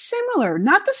it was similar,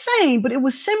 not the same, but it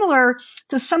was similar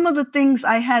to some of the things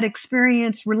I had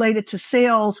experienced related to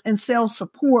sales and sales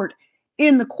support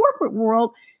in the corporate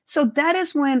world. So that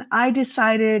is when I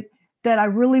decided that I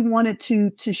really wanted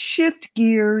to shift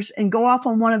gears and go off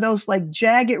on one of those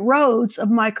jagged roads of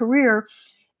my career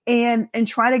and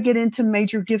try to get into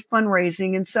major gift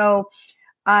fundraising. And so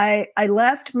I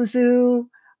left Mizzou.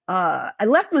 I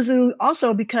left Mizzou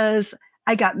also because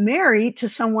I got married to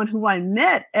someone who I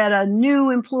met at a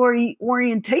new employee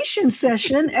orientation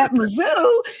session at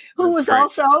Mizzou, who was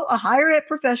also a higher ed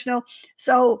professional.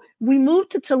 So we moved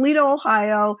to Toledo,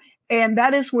 Ohio, and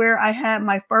that is where I had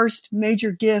my first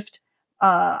major gift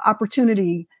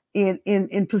opportunity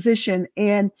in position.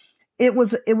 And it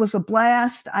was a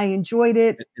blast. I enjoyed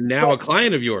it. And now a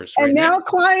client of yours. And now a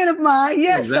client of mine.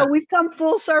 Yes. So we've come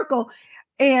full circle.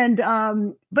 And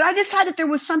but I decided there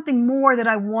was something more that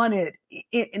I wanted.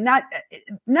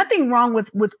 Nothing wrong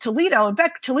with Toledo. In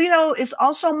fact, Toledo is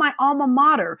also my alma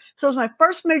mater. So it was my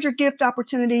first major gift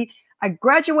opportunity. I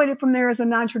graduated from there as a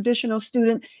non-traditional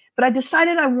student, but I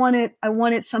decided I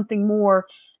wanted something more.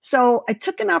 So I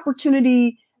took an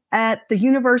opportunity at the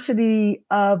University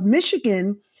of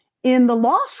Michigan in the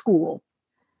law school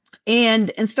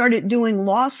and started doing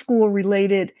law school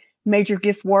related major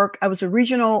gift work. I was a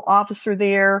regional officer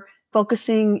there,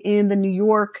 focusing in the New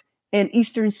York and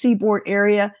Eastern Seaboard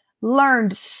area.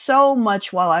 Learned so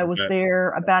much while I was there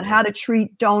about how to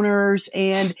treat donors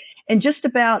and just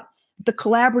about the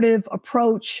collaborative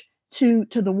approach to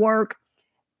the work.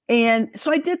 And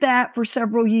so I did that for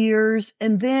several years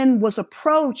and then was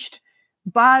approached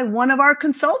by one of our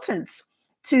consultants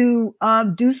to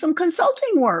do some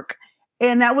consulting work.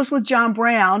 And that was with John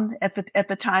Brown at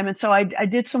the time. And so I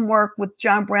did some work with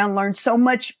John Brown, learned so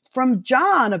much from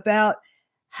John about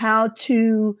how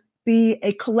to be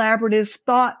a collaborative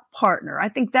thought partner. I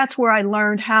think that's where I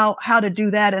learned how to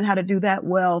do that and how to do that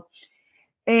well.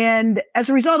 And as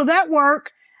a result of that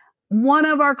work, one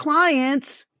of our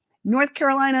clients, North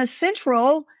Carolina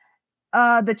Central,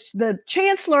 the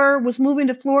chancellor was moving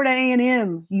to Florida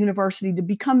A&M University to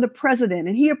become the president.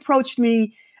 And he approached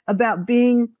me about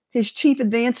being his chief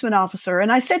advancement officer.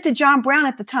 And I said to John Brown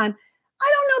at the time,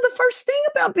 I don't know the first thing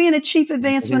about being a chief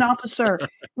advancement officer.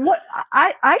 What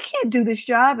I can't do this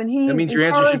job. And that means your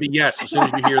answer should be yes as soon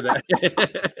as you hear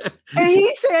that. And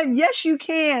he said, yes, you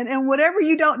can. And whatever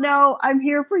you don't know, I'm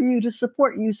here for you to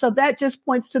support you. So that just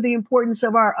points to the importance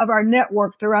of our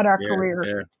network throughout our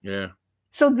career. Yeah.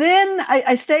 So then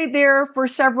I stayed there for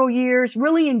several years,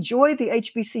 really enjoyed the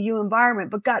HBCU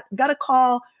environment, but got a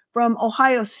call from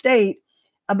Ohio State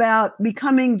about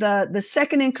becoming the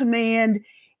second in command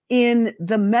in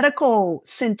the medical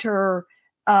center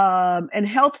and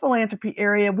health philanthropy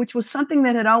area, which was something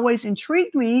that had always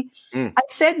intrigued me. I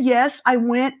said yes, I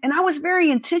went, and I was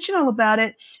very intentional about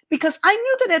it because I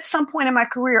knew that at some point in my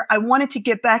career, I wanted to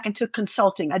get back into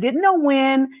consulting. I didn't know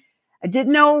when, I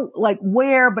didn't know like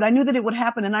where, but I knew that it would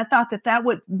happen. And I thought that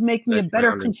would make me a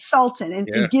better consultant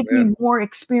and give me more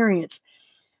experience.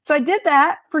 So I did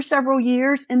that for several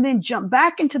years and then jumped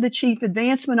back into the chief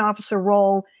advancement officer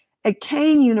role at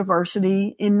Kane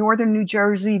University in northern New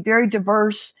Jersey, very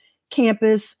diverse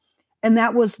campus. And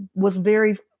that was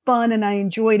very fun and I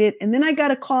enjoyed it. And then I got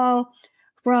a call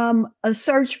from a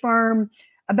search firm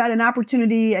about an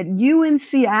opportunity at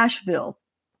UNC Asheville.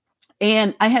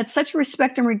 And I had such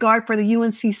respect and regard for the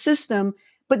UNC system,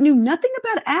 but knew nothing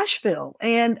about Asheville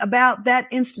and about that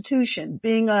institution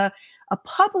being a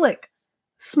public,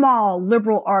 small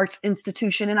liberal arts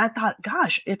institution. And I thought,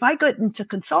 gosh, if I got into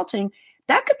consulting,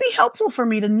 that could be helpful for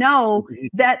me to know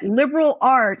that liberal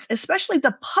arts, especially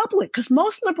the public, because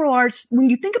most liberal arts, when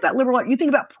you think about liberal art, you think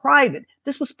about private.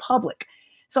 This was public.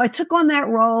 So I took on that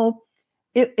role.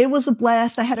 It was a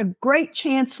blast. I had a great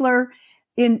chancellor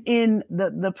in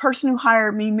the person who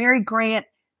hired me, Mary Grant,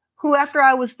 who after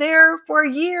I was there for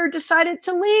a year decided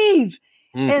to leave.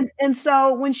 And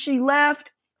so when she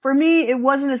left, for me, it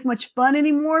wasn't as much fun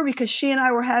anymore because she and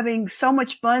I were having so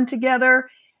much fun together.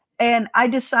 And I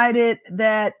decided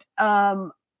that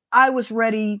I was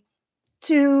ready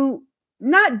to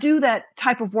not do that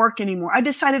type of work anymore. I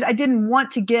decided I didn't want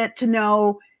to get to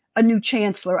know a new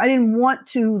chancellor. I didn't want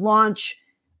to launch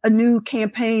a new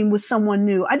campaign with someone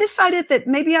new. I decided that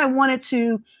maybe I wanted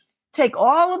to take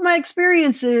all of my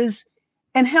experiences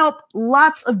and help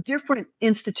lots of different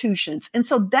institutions. And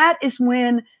so that is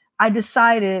when I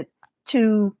decided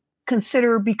to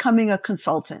consider becoming a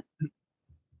consultant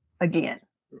again.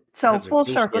 So that's full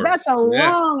circle. Story. That's a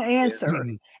long answer.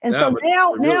 And so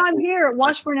now I'm here at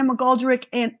Washburn and McGoldrick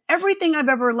and everything I've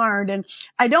ever learned. And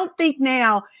I don't think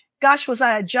now, gosh, was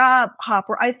I a job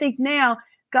hopper? I think now,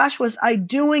 gosh, was I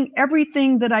doing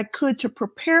everything that I could to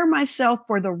prepare myself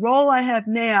for the role I have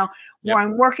now, where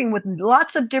I'm working with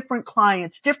lots of different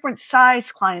clients, different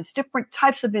size clients, different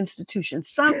types of institutions,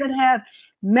 some that have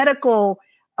medical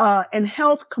and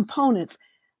health components.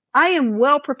 I am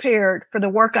well prepared for the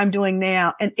work I'm doing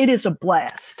now, and it is a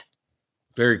blast.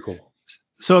 Very cool.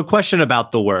 So a question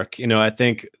about the work, I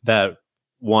think that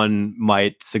one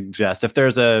might suggest if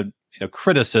there's a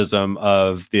criticism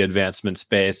of the advancement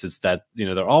space, it's that,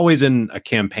 they're always in a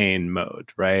campaign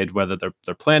mode, right? Whether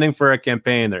they're planning for a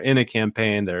campaign, they're in a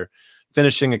campaign, they're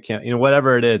finishing a campaign,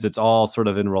 whatever it is, it's all sort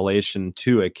of in relation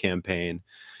to a campaign.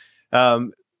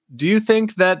 Do you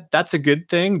think that that's a good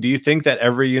thing? Do you think that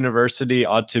every university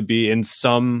ought to be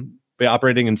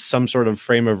operating in some sort of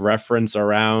frame of reference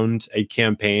around a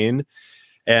campaign?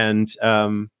 And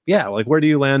where do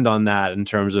you land on that in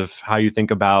terms of how you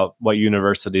think about what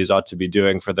universities ought to be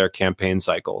doing for their campaign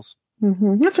cycles?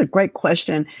 Mm-hmm. That's a great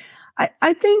question.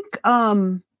 I think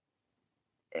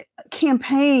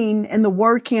campaign and the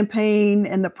word campaign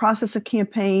and the process of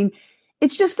campaign,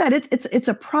 it's just that it's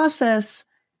a process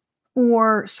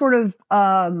for sort of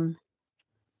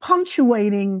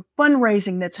punctuating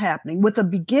fundraising that's happening with a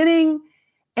beginning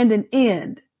and an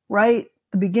end, right?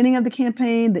 The beginning of the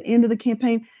campaign, the end of the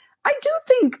campaign. I do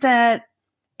think that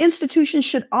institutions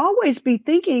should always be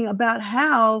thinking about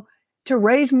how to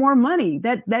raise more money.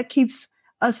 That keeps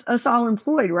us all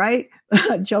employed, right?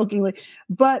 Jokingly.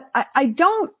 But I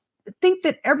don't think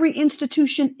that every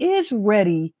institution is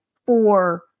ready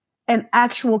for an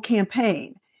actual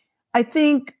campaign. I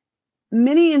think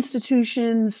many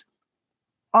institutions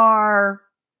are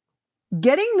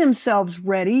getting themselves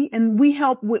ready, and we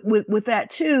help with that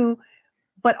too.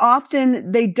 But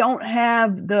often they don't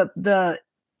have the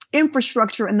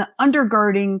infrastructure and the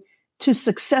undergirding to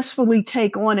successfully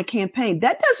take on a campaign.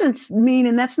 That doesn't mean,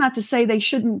 and that's not to say they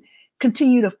shouldn't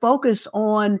continue to focus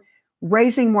on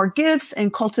raising more gifts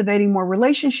and cultivating more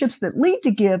relationships that lead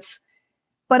to gifts.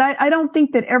 But I don't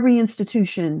think that every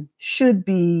institution should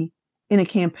be in a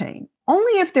campaign,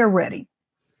 only if they're ready.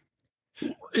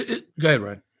 Go ahead,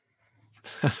 Ryan.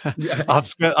 Off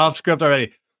script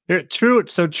already. Here, true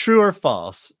or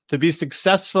false? To be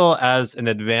successful as an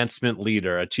advancement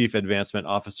leader, a chief advancement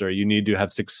officer, you need to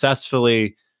have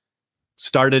successfully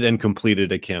started and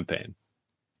completed a campaign.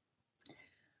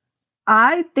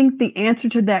 I think the answer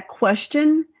to that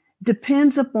question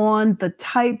depends upon the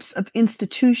types of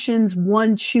institutions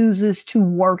one chooses to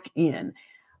work in.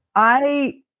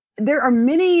 There are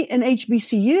many in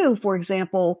HBCU, for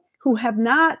example, who have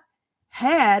not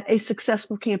had a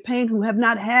successful campaign, who have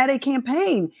not had a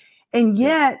campaign. And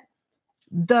yet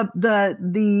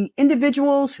the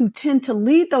individuals who tend to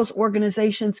lead those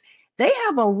organizations, they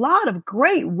have a lot of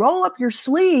great roll up your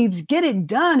sleeves, get it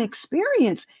done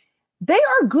experience. They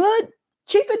are good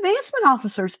chief advancement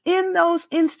officers in those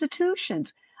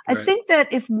institutions. Right. I think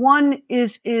that if one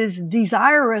is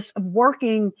desirous of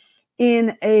working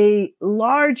in a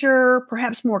larger,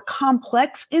 perhaps more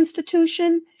complex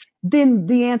institution, then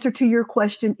the answer to your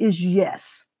question is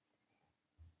yes.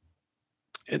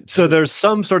 So there's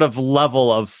some sort of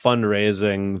level of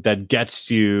fundraising that gets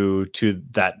you to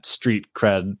that street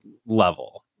cred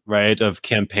level, right? Of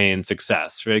campaign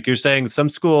success, right? You're saying some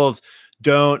schools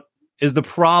is the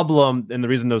problem, and the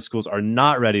reason those schools are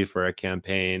not ready for a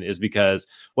campaign is because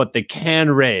what they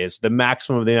can raise, the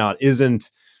maximum of the amount,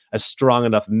 isn't a strong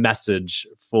enough message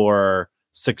for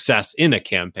success in a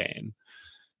campaign.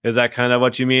 Is that kind of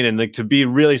what you mean? And like, to be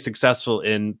really successful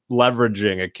in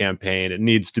leveraging a campaign, it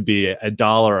needs to be a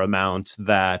dollar amount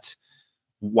that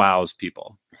wows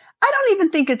people. I don't even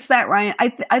think it's that, Ryan.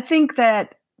 I think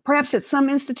that perhaps at some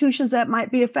institutions that might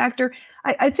be a factor.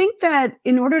 I think that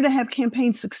in order to have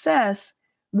campaign success,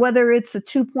 whether it's a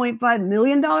 $2.5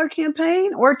 million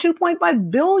campaign or a $2.5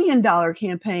 billion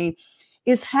campaign,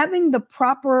 is having the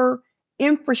proper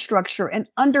infrastructure and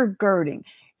undergirding,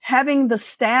 having the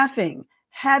staffing,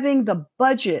 having the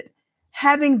budget,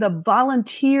 having the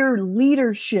volunteer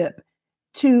leadership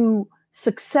to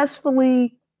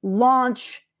successfully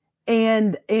launch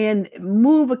and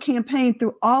move a campaign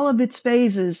through all of its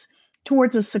phases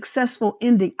towards a successful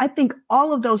ending. I think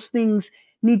all of those things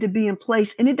need to be in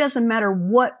place, and it doesn't matter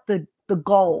what the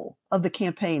goal of the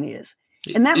campaign is.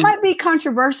 And that might be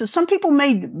controversial. Some people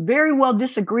may very well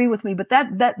disagree with me, but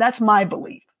that's my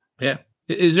belief. Yeah.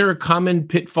 Is there a common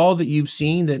pitfall that you've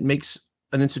seen that makes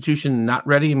an institution not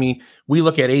ready? I mean, we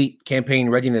look at 8 campaign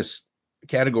readiness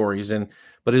categories,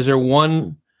 but is there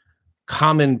one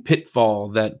common pitfall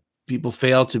that people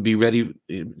fail to be ready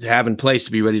to have in place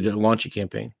to be ready to launch a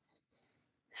campaign?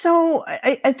 So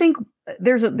I think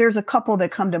there's a couple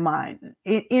that come to mind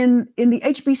in the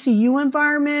HBCU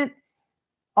environment.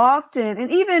 Often,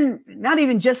 and even not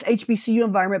even just HBCU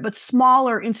environment, but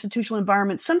smaller institutional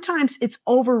environments, sometimes it's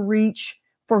overreach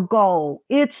for goal.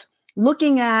 It's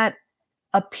looking at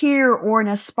a peer or an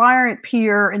aspirant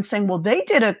peer and saying, well, they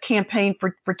did a campaign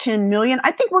for 10 million.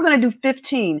 I think we're going to do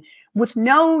 15 with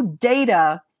no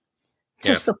data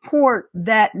to support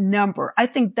that number. I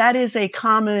think that is a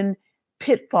common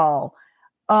pitfall.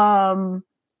 And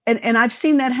I've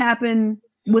seen that happen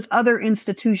with other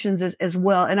institutions as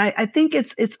well. And I think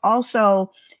it's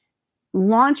also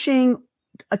launching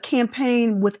a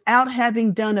campaign without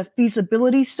having done a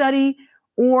feasibility study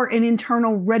or an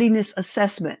internal readiness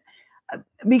assessment.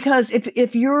 because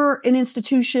if you're an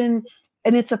institution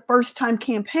and it's a first time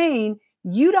campaign,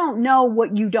 you don't know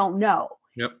what you don't know.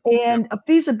 Yep. And a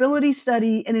feasibility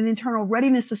study and an internal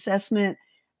readiness assessment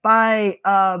by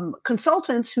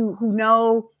consultants who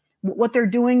know what they're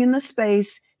doing in the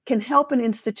space can help an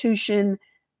institution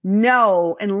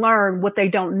know and learn what they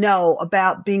don't know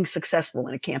about being successful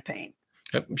in a campaign.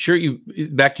 I'm sure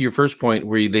back to your first point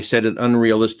where they set an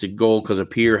unrealistic goal because a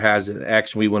peer has an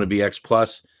X and we want to be X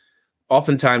plus.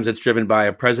 Oftentimes it's driven by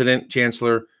a president,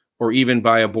 chancellor, or even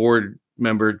by a board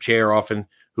member, chair often,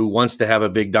 who wants to have a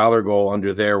big dollar goal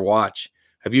under their watch.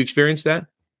 Have you experienced that?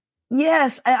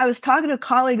 Yes. I was talking to a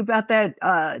colleague about that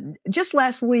just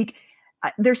last week.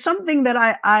 There's something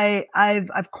that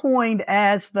I've coined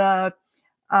as the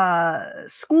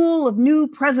school of new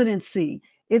presidency.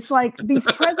 It's like these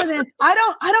presidents, I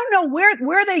don't know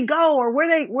where they go or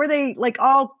where they like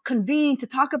all convene to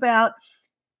talk about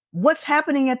what's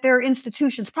happening at their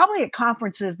institutions, probably at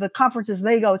conferences, the conferences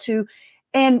they go to.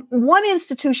 And one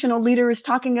institutional leader is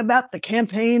talking about the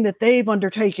campaign that they've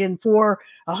undertaken for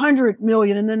 $100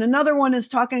 million. And then another one is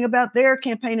talking about their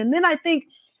campaign. And then I think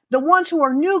the ones who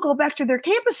are new go back to their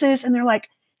campuses and they're like,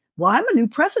 well, I'm a new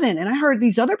president. And I heard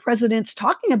these other presidents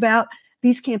talking about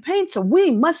these campaigns. So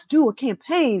we must do a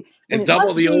campaign. And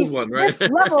double the old one, right? This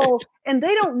level. And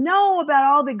they don't know about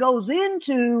all that goes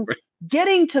into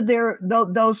getting to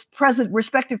those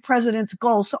respective presidents'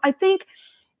 goals. So I think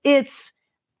it's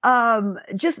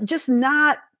just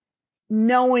not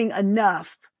knowing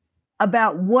enough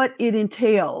about what it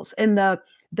entails and the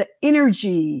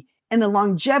energy and the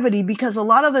longevity, because a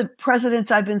lot of the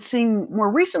presidents I've been seeing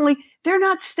more recently, they're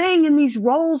not staying in these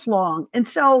roles long. And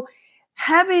so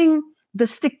having the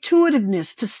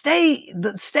stick-to-itiveness to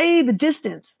stay the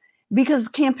distance, because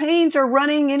campaigns are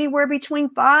running anywhere between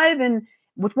 5 and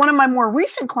with one of my more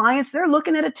recent clients, they're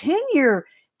looking at a 10-year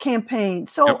campaign.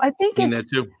 So I think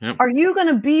it's, are you going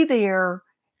to be there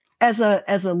as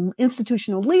an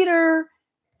institutional leader,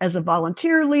 as a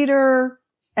volunteer leader,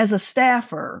 as a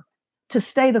staffer to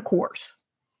stay the course?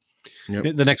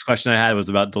 Yep. The next question I had was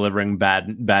about delivering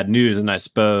bad news. And I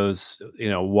suppose,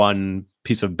 one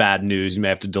piece of bad news you may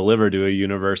have to deliver to a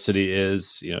university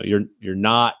is, you're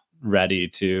not ready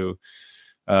to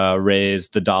raise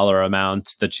the dollar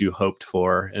amount that you hoped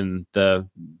for, and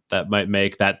that might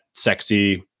make that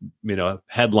sexy,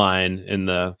 headline in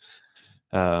the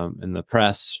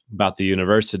press about the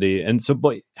university. And so,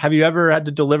 have you ever had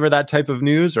to deliver that type of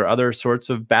news or other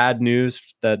sorts of bad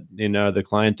news that the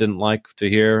client didn't like to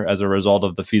hear as a result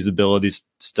of the feasibility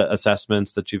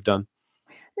assessments that you've done?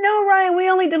 No, Ryan, we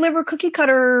only deliver cookie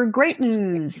cutter great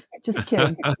news. Just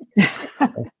kidding.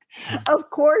 Of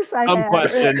course, I have.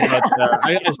 Question, but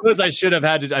I suppose I should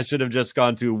have just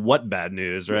gone to what bad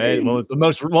news, right? What was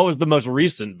the most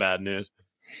recent bad news?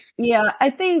 Yeah, I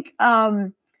think,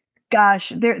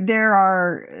 there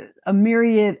are a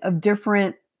myriad of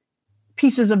different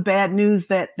pieces of bad news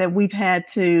that we've had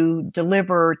to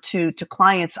deliver to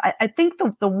clients. I think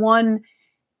the one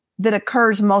that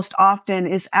occurs most often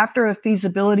is after a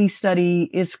feasibility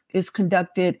study is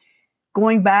conducted,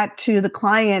 going back to the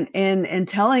client and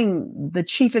telling the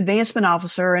chief advancement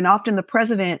officer and often the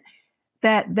president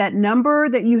that number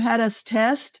that you had us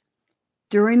test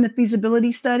during the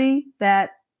feasibility study,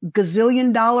 that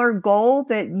gazillion-dollar goal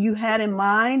that you had in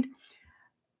mind,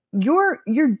 your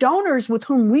donors with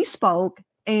whom we spoke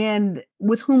and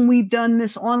with whom we've done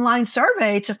this online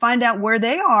survey to find out where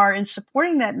they are in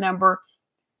supporting that number,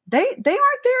 they aren't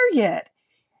there yet.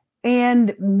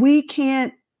 And we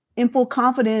can't, in full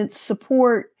confidence,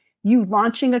 support you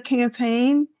launching a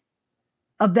campaign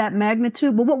of that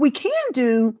magnitude. But what we can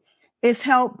do is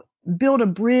help build a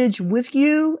bridge with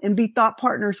you and be thought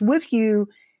partners with you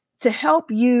to help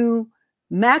you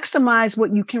maximize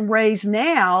what you can raise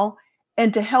now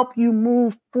and to help you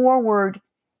move forward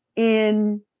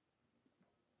in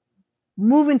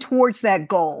moving towards that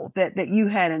goal that you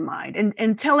had in mind,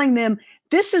 and telling them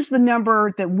this is the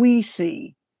number that we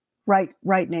see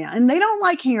right now. And they don't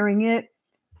like hearing it,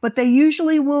 but they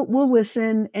usually will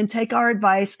listen and take our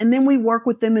advice. And then we work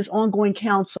with them as ongoing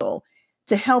counsel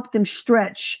to help them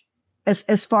stretch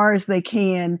as far as they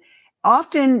can,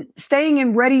 often staying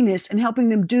in readiness and helping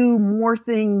them do more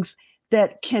things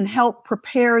that can help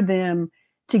prepare them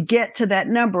to get to that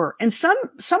number. And some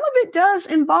of it does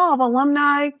involve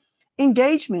alumni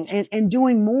engagement and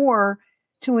doing more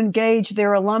to engage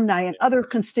their alumni and other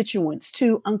constituents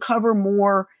to uncover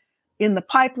more in the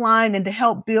pipeline and to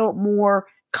help build more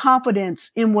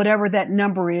confidence in whatever that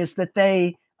number is that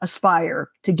they aspire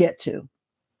to get to.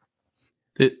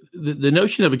 The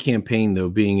notion of a campaign, though,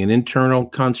 being an internal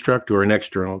construct or an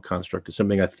external construct is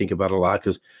something I think about a lot,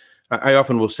 because I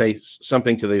often will say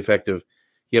something to the effect of,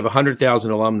 you have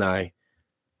 100,000 alumni,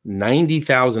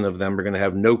 90,000 of them are going to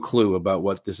have no clue about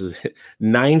what this is.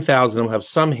 9,000 of them have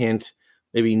some hint.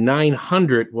 Maybe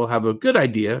 900 will have a good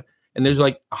idea. And there's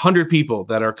like 100 people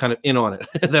that are kind of in on it,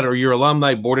 that are your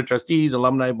alumni board of trustees,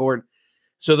 alumni board.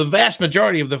 So the vast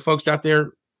majority of the folks out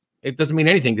there, it doesn't mean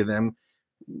anything to them.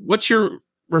 What's your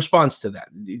response to that?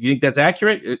 Do you think that's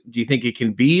accurate? Do you think it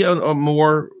can be a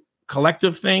more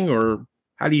collective thing, or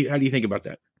how do you think about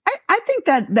that? I think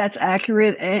that's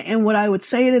accurate. And what I would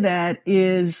say to that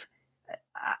is,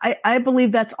 I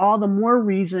believe that's all the more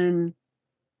reason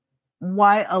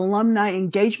why alumni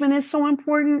engagement is so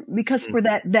important, because for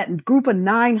that group of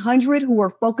 900 who are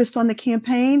focused on the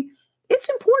campaign, it's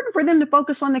important for them to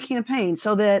focus on the campaign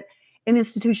so that an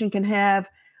institution can have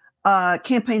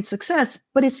campaign success.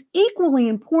 But it's equally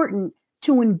important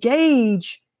to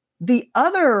engage the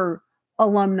other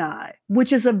alumni,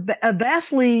 which is a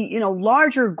vastly,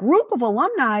 larger group of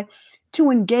alumni, to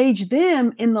engage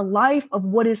them in the life of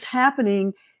what is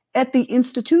happening at the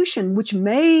institution, which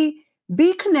may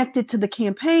be connected to the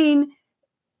campaign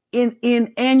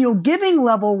in annual giving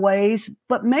level ways,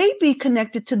 but may be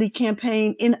connected to the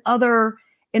campaign in other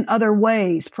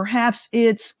ways. Perhaps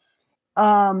it's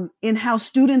in how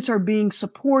students are being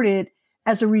supported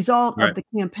as a result of the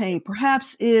campaign.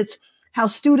 Perhaps it's how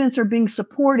students are being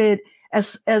supported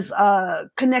as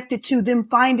connected to them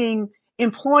finding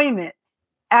employment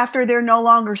after they're no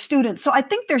longer students. So I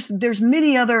think there's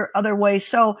many other ways.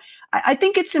 So I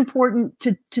think it's important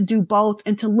to do both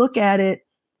and to look at it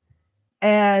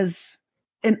as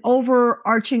an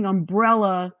overarching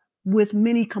umbrella with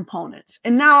many components.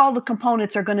 And not all the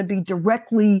components are going to be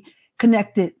directly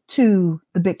connected to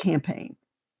the big campaign.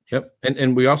 Yep.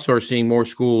 And we also are seeing more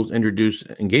schools introduce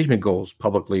engagement goals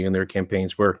publicly in their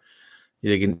campaigns, where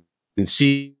they can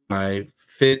see I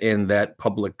fit in that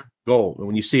public goal. And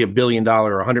when you see $1 billion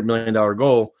or $100 million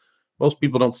goal, most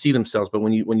people don't see themselves. But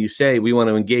when you say we want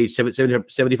to engage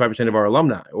 75% of our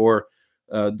alumni, or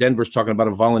Denver's talking about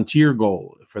a volunteer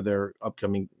goal for their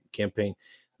upcoming campaign,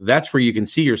 that's where you can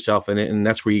see yourself in it. And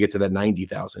that's where you get to that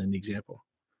 90,000 in the example.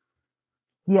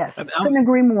 Yes, couldn't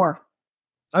agree more.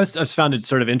 I just found it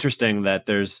sort of interesting that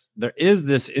there is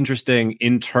this interesting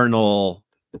internal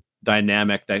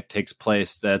dynamic that takes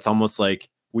place that's almost like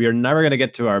we are never going to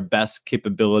get to our best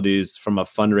capabilities from a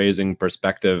fundraising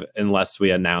perspective unless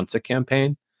we announce a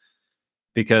campaign,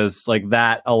 because like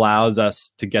that allows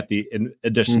us to get the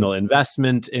additional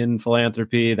investment in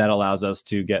philanthropy. That allows us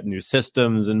to get new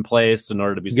systems in place in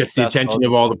order to be successful. Get the attention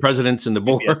of all the presidents and the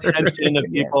board. The attention of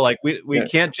people. Like we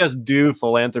can't just do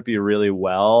philanthropy really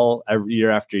well every year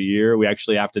after year. We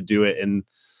actually have to do it in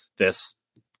this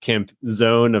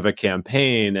zone of a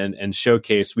campaign and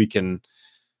showcase we can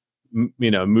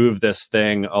move this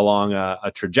thing along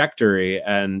a trajectory.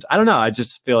 And I don't know, I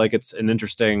just feel like it's an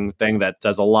interesting thing that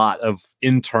does a lot of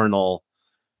internal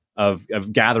of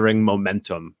gathering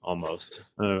momentum almost.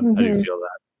 How do you feel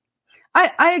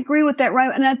that? I agree with that,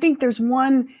 right? And I think there's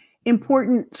one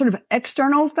important sort of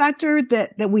external factor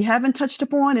that we haven't touched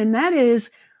upon, and that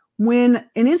is when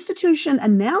an institution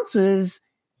announces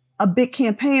a big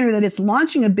campaign or that it's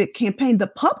launching a big campaign, the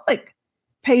public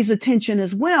pays attention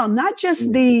as well, not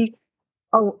just the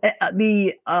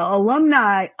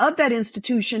alumni of that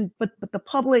institution, but the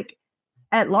public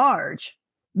at large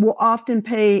will often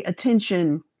pay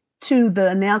attention to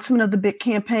the announcement of the big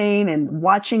campaign and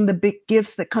watching the big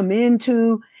gifts that come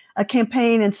into a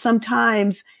campaign. And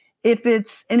sometimes if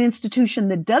it's an institution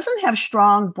that doesn't have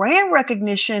strong brand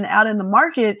recognition out in the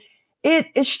market,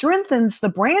 it strengthens the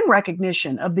brand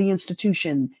recognition of the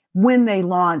institution when they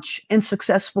launch and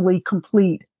successfully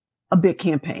complete a big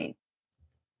campaign.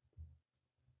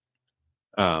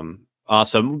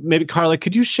 Awesome. Maybe Carla,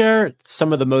 could you share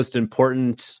some of the most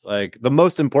important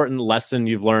lesson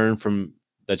you've learned from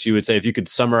that you would say, if you could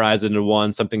summarize it into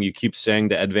one, something you keep saying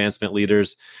to advancement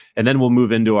leaders, and then we'll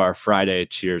move into our Friday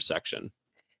cheers section.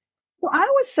 Well, I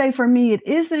would say for me, it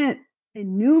isn't a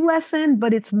new lesson,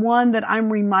 but it's one that I'm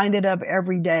reminded of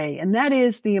every day. And that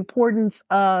is the importance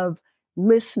of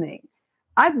listening.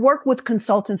 I've worked with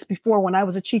consultants before when I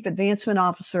was a chief advancement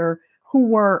officer who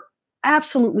were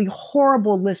absolutely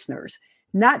horrible listeners,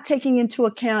 not taking into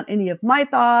account any of my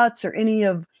thoughts or any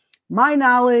of my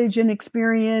knowledge and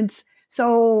experience.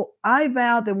 So I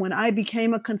vowed that when I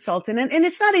became a consultant, and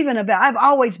it's not even about, I've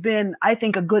always been, I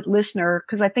think, a good listener,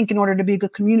 because I think in order to be a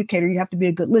good communicator, you have to be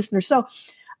a good listener. So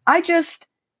I just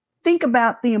think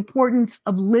about the importance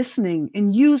of listening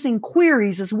and using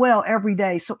queries as well every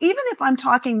day. So even if I'm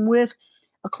talking with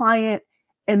a client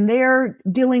and they're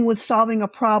dealing with solving a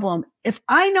problem, if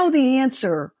I know the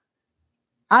answer,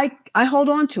 I hold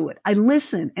on to it. I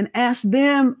listen and ask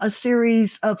them a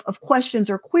series of questions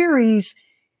or queries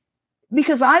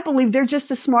because I believe they're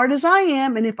just as smart as I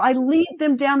am. And if I lead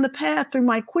them down the path through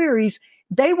my queries,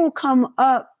 they will come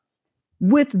up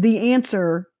with the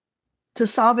answer to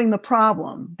solving the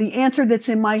problem. The answer that's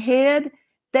in my head,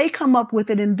 they come up with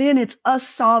it. And then it's us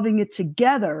solving it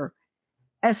together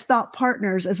as thought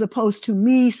partners, as opposed to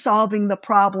me solving the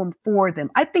problem for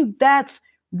them. I think that's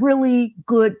really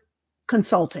good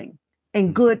consulting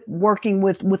and good working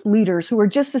with leaders who are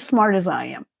just as smart as I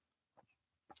am.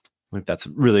 I think that's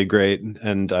really great.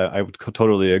 And I would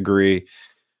totally agree.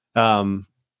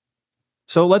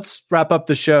 So let's wrap up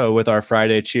the show with our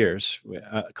Friday cheers.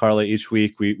 Carla, each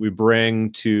week we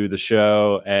bring to the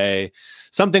show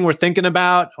something we're thinking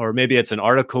about, or maybe it's an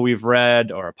article we've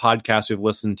read or a podcast we've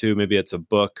listened to. Maybe it's a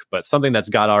book, but something that's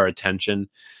got our attention.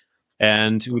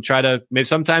 And we try to, maybe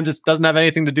sometimes it doesn't have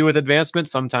anything to do with advancement.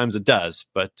 Sometimes it does,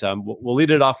 but we'll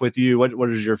lead it off with you. What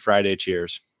is your Friday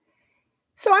cheers?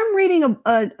 So I'm reading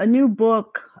a new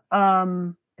book.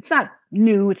 It's not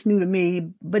new, it's new to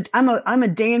me, but I'm a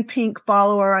Dan Pink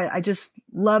follower. I just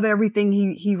love everything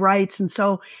he writes. And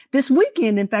so this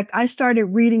weekend, in fact, I started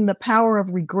reading The Power of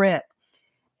Regret.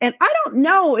 And I don't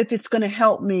know if it's going to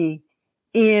help me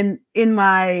in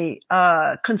my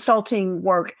consulting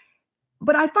work,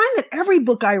 but I find that every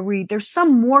book I read, there's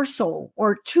some morsel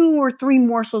or 2 or 3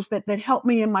 morsels that help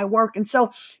me in my work. And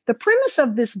so the premise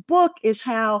of this book is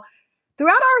how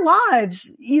throughout our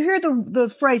lives, you hear the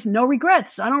phrase, no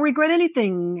regrets. I don't regret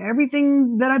anything.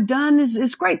 Everything that I've done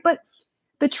is great. But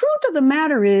the truth of the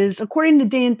matter is, according to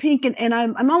Dan Pink, and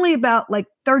I'm only about like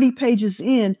 30 pages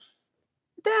in,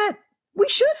 that we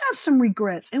should have some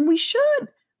regrets and we should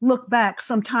look back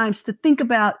sometimes to think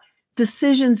about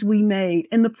decisions we made.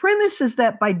 And the premise is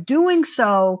that by doing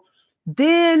so,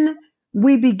 then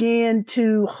we begin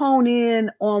to hone in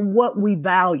on what we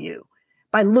value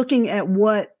by looking at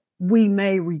what we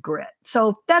may regret.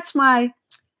 So that's my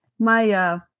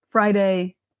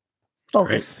Friday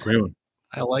focus. Great one.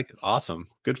 I like it. Awesome.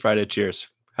 Good Friday cheers.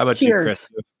 How about Cheers.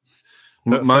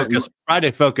 you, Chris?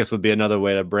 Friday focus would be another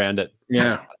way to brand it.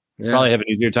 Yeah. Probably have an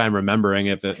easier time remembering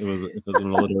if it was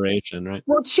an alliteration, right?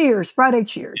 Well, cheers. Friday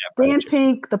cheers. Yeah, Dan cheers.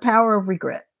 Pink, The Power of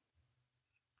Regret.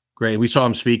 Great. We saw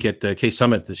him speak at the K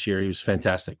Summit this year. He was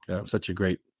fantastic. Such a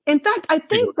great. In fact, I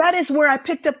think that is where I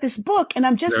picked up this book, and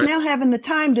I'm just now having the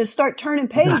time to start turning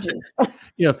pages.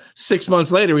 6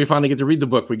 months later, we finally get to read the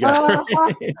book we got.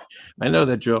 I know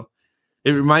that, Joe.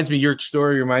 It reminds me, your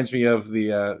story reminds me of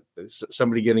the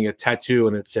somebody getting a tattoo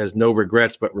and it says no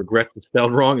regrets, but regrets is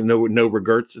spelled wrong, and no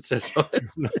regrets, it says.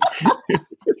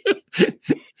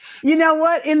 You know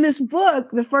what? In this book,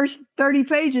 the first 30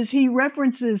 pages, he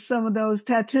references some of those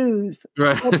tattoos.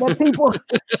 Right. That people.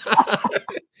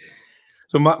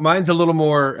 So mine's a little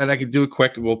more, and I can do it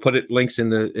quick. We'll put links in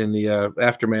the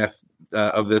aftermath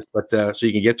of this, but so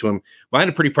you can get to them. Mine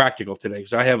are pretty practical today.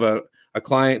 So I have a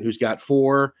client who's got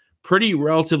 4 pretty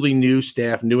relatively new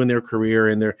staff, new in their career,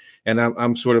 and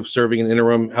I'm sort of serving an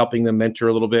interim, helping them mentor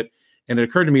a little bit. And it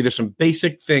occurred to me there's some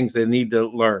basic things they need to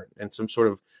learn, and some sort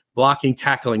of blocking,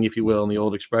 tackling, if you will, in the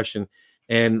old expression.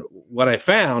 And what I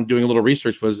found doing a little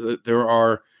research was that there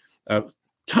are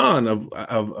ton of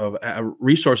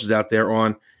resources out there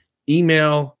on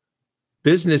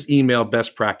business email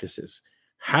best practices,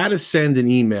 how to send an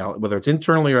email, whether it's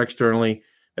internally or externally,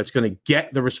 that's going to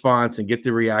get the response and get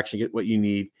the reaction, get what you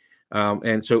need.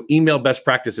 And so email best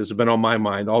practices have been on my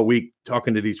mind all week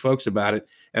talking to these folks about it.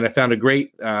 And I found a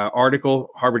great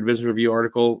article, Harvard Business Review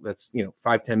article, that's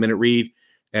 5-10 minute read,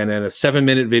 and then a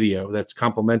 7-minute video that's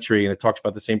complimentary, and it talks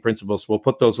about the same principles. So we'll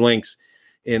put those links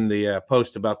in the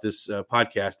post about this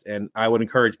podcast. And I would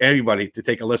encourage everybody to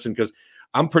take a listen, because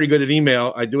I'm pretty good at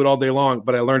email. I do it all day long,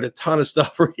 but I learned a ton of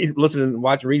stuff listening,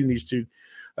 watching, reading these 2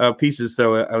 pieces.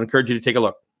 So I would encourage you to take a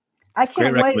look. I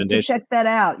can't wait to check that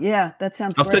out. Yeah, that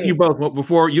sounds great. I'll send you both. Well,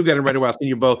 before you get them right away, I'll send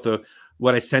you both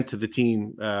what I sent to the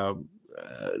team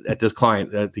at this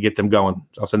client to get them going.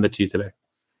 I'll send that to you today.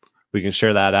 We can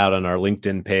share that out on our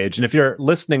LinkedIn page. And if you're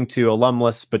listening to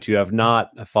Alumnus, but you have not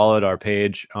followed our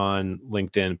page on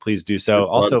LinkedIn, please do so.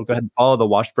 Also, go ahead and follow the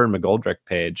Washburn McGoldrick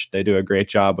page. They do a great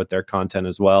job with their content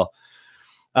as well.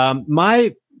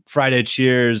 My Friday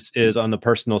cheers is on the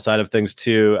personal side of things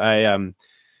too.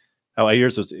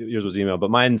 Yours was email, but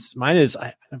mine is,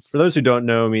 for those who don't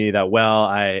know me that well,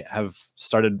 I have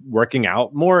started working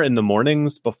out more in the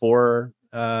mornings before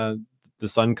the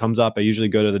sun comes up. I usually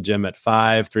go to the gym at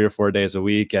 5, 3 or 4 days a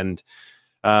week. And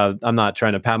I'm not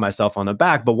trying to pat myself on the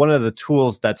back, but one of the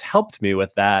tools that's helped me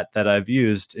with that I've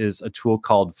used is a tool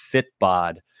called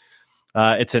Fitbod.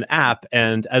 It's an app,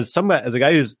 and as a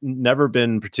guy who's never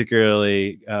been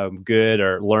particularly good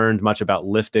or learned much about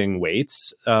lifting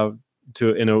weights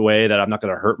in a way that I'm not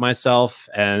going to hurt myself,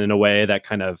 and in a way that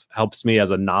kind of helps me as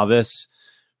a novice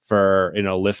for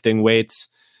lifting weights,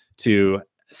 to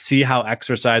see how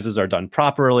exercises are done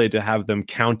properly, to have them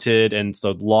counted and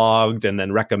so logged, and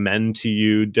then recommend to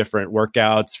you different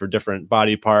workouts for different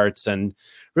body parts, and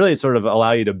really sort of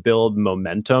allow you to build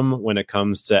momentum when it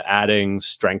comes to adding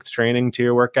strength training to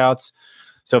your workouts.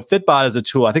 So Fitbod is a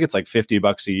tool. I think it's like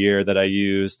 $50 a year that I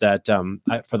use, that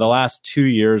for the last 2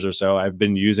 years or so, I've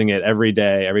been using it every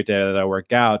day that I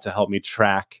work out, to help me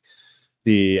track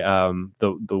the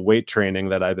weight training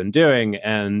that I've been doing.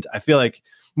 And I feel like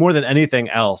more than anything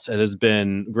else, it has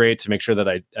been great to make sure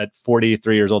that at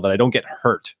 43 years old, that I don't get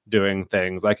hurt doing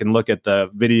things. I can look at the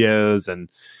videos and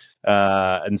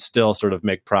still sort of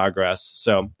make progress.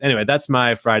 So anyway, that's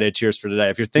my Friday cheers for today.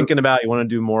 If you're thinking about, you want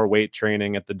to do more weight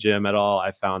training at the gym at all,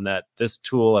 I found that this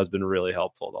tool has been really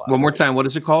helpful. One more time. What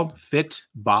is it called?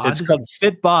 Fitbod? It's called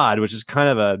Fitbod, which is kind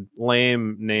of a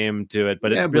lame name to it,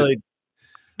 but it really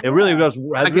has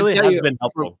been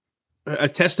helpful. A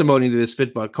testimony to this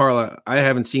Fitbod, Carla, I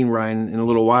haven't seen Ryan in a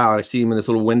little while. I see him in this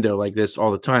little window like this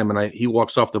all the time. And he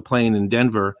walks off the plane in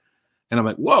Denver, and I'm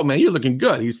like, whoa, man, you're looking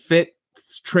good. He's fit,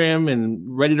 trim, and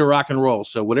ready to rock and roll.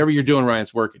 So whatever you're doing, Ryan,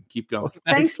 it's working. Keep going.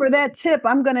 Thanks for that tip.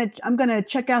 I'm gonna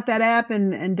check out that app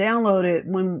and download it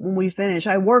when we finish.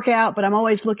 I work out, but I'm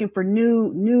always looking for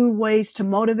new ways to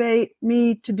motivate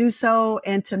me to do so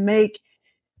and to make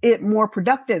it more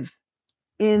productive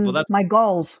in my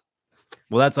goals.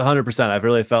 Well, that's 100%. I've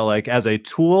really felt like, as a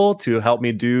tool to help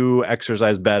me do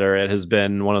exercise better, it has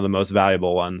been one of the most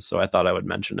valuable ones. So I thought I would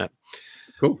mention it.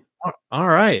 Cool. All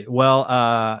right.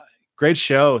 Well, great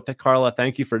show. Carla,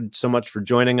 thank you so much for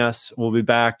joining us. We'll be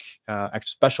back, a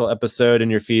special episode in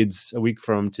your feeds a week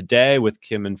from today with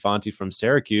Kim Infanti from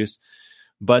Syracuse.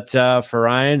 But for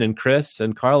Ryan and Chris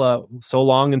and Carla, so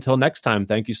long until next time.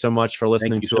 Thank you so much for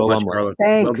listening to Alumni.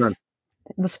 Thanks. Well done.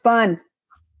 It was fun.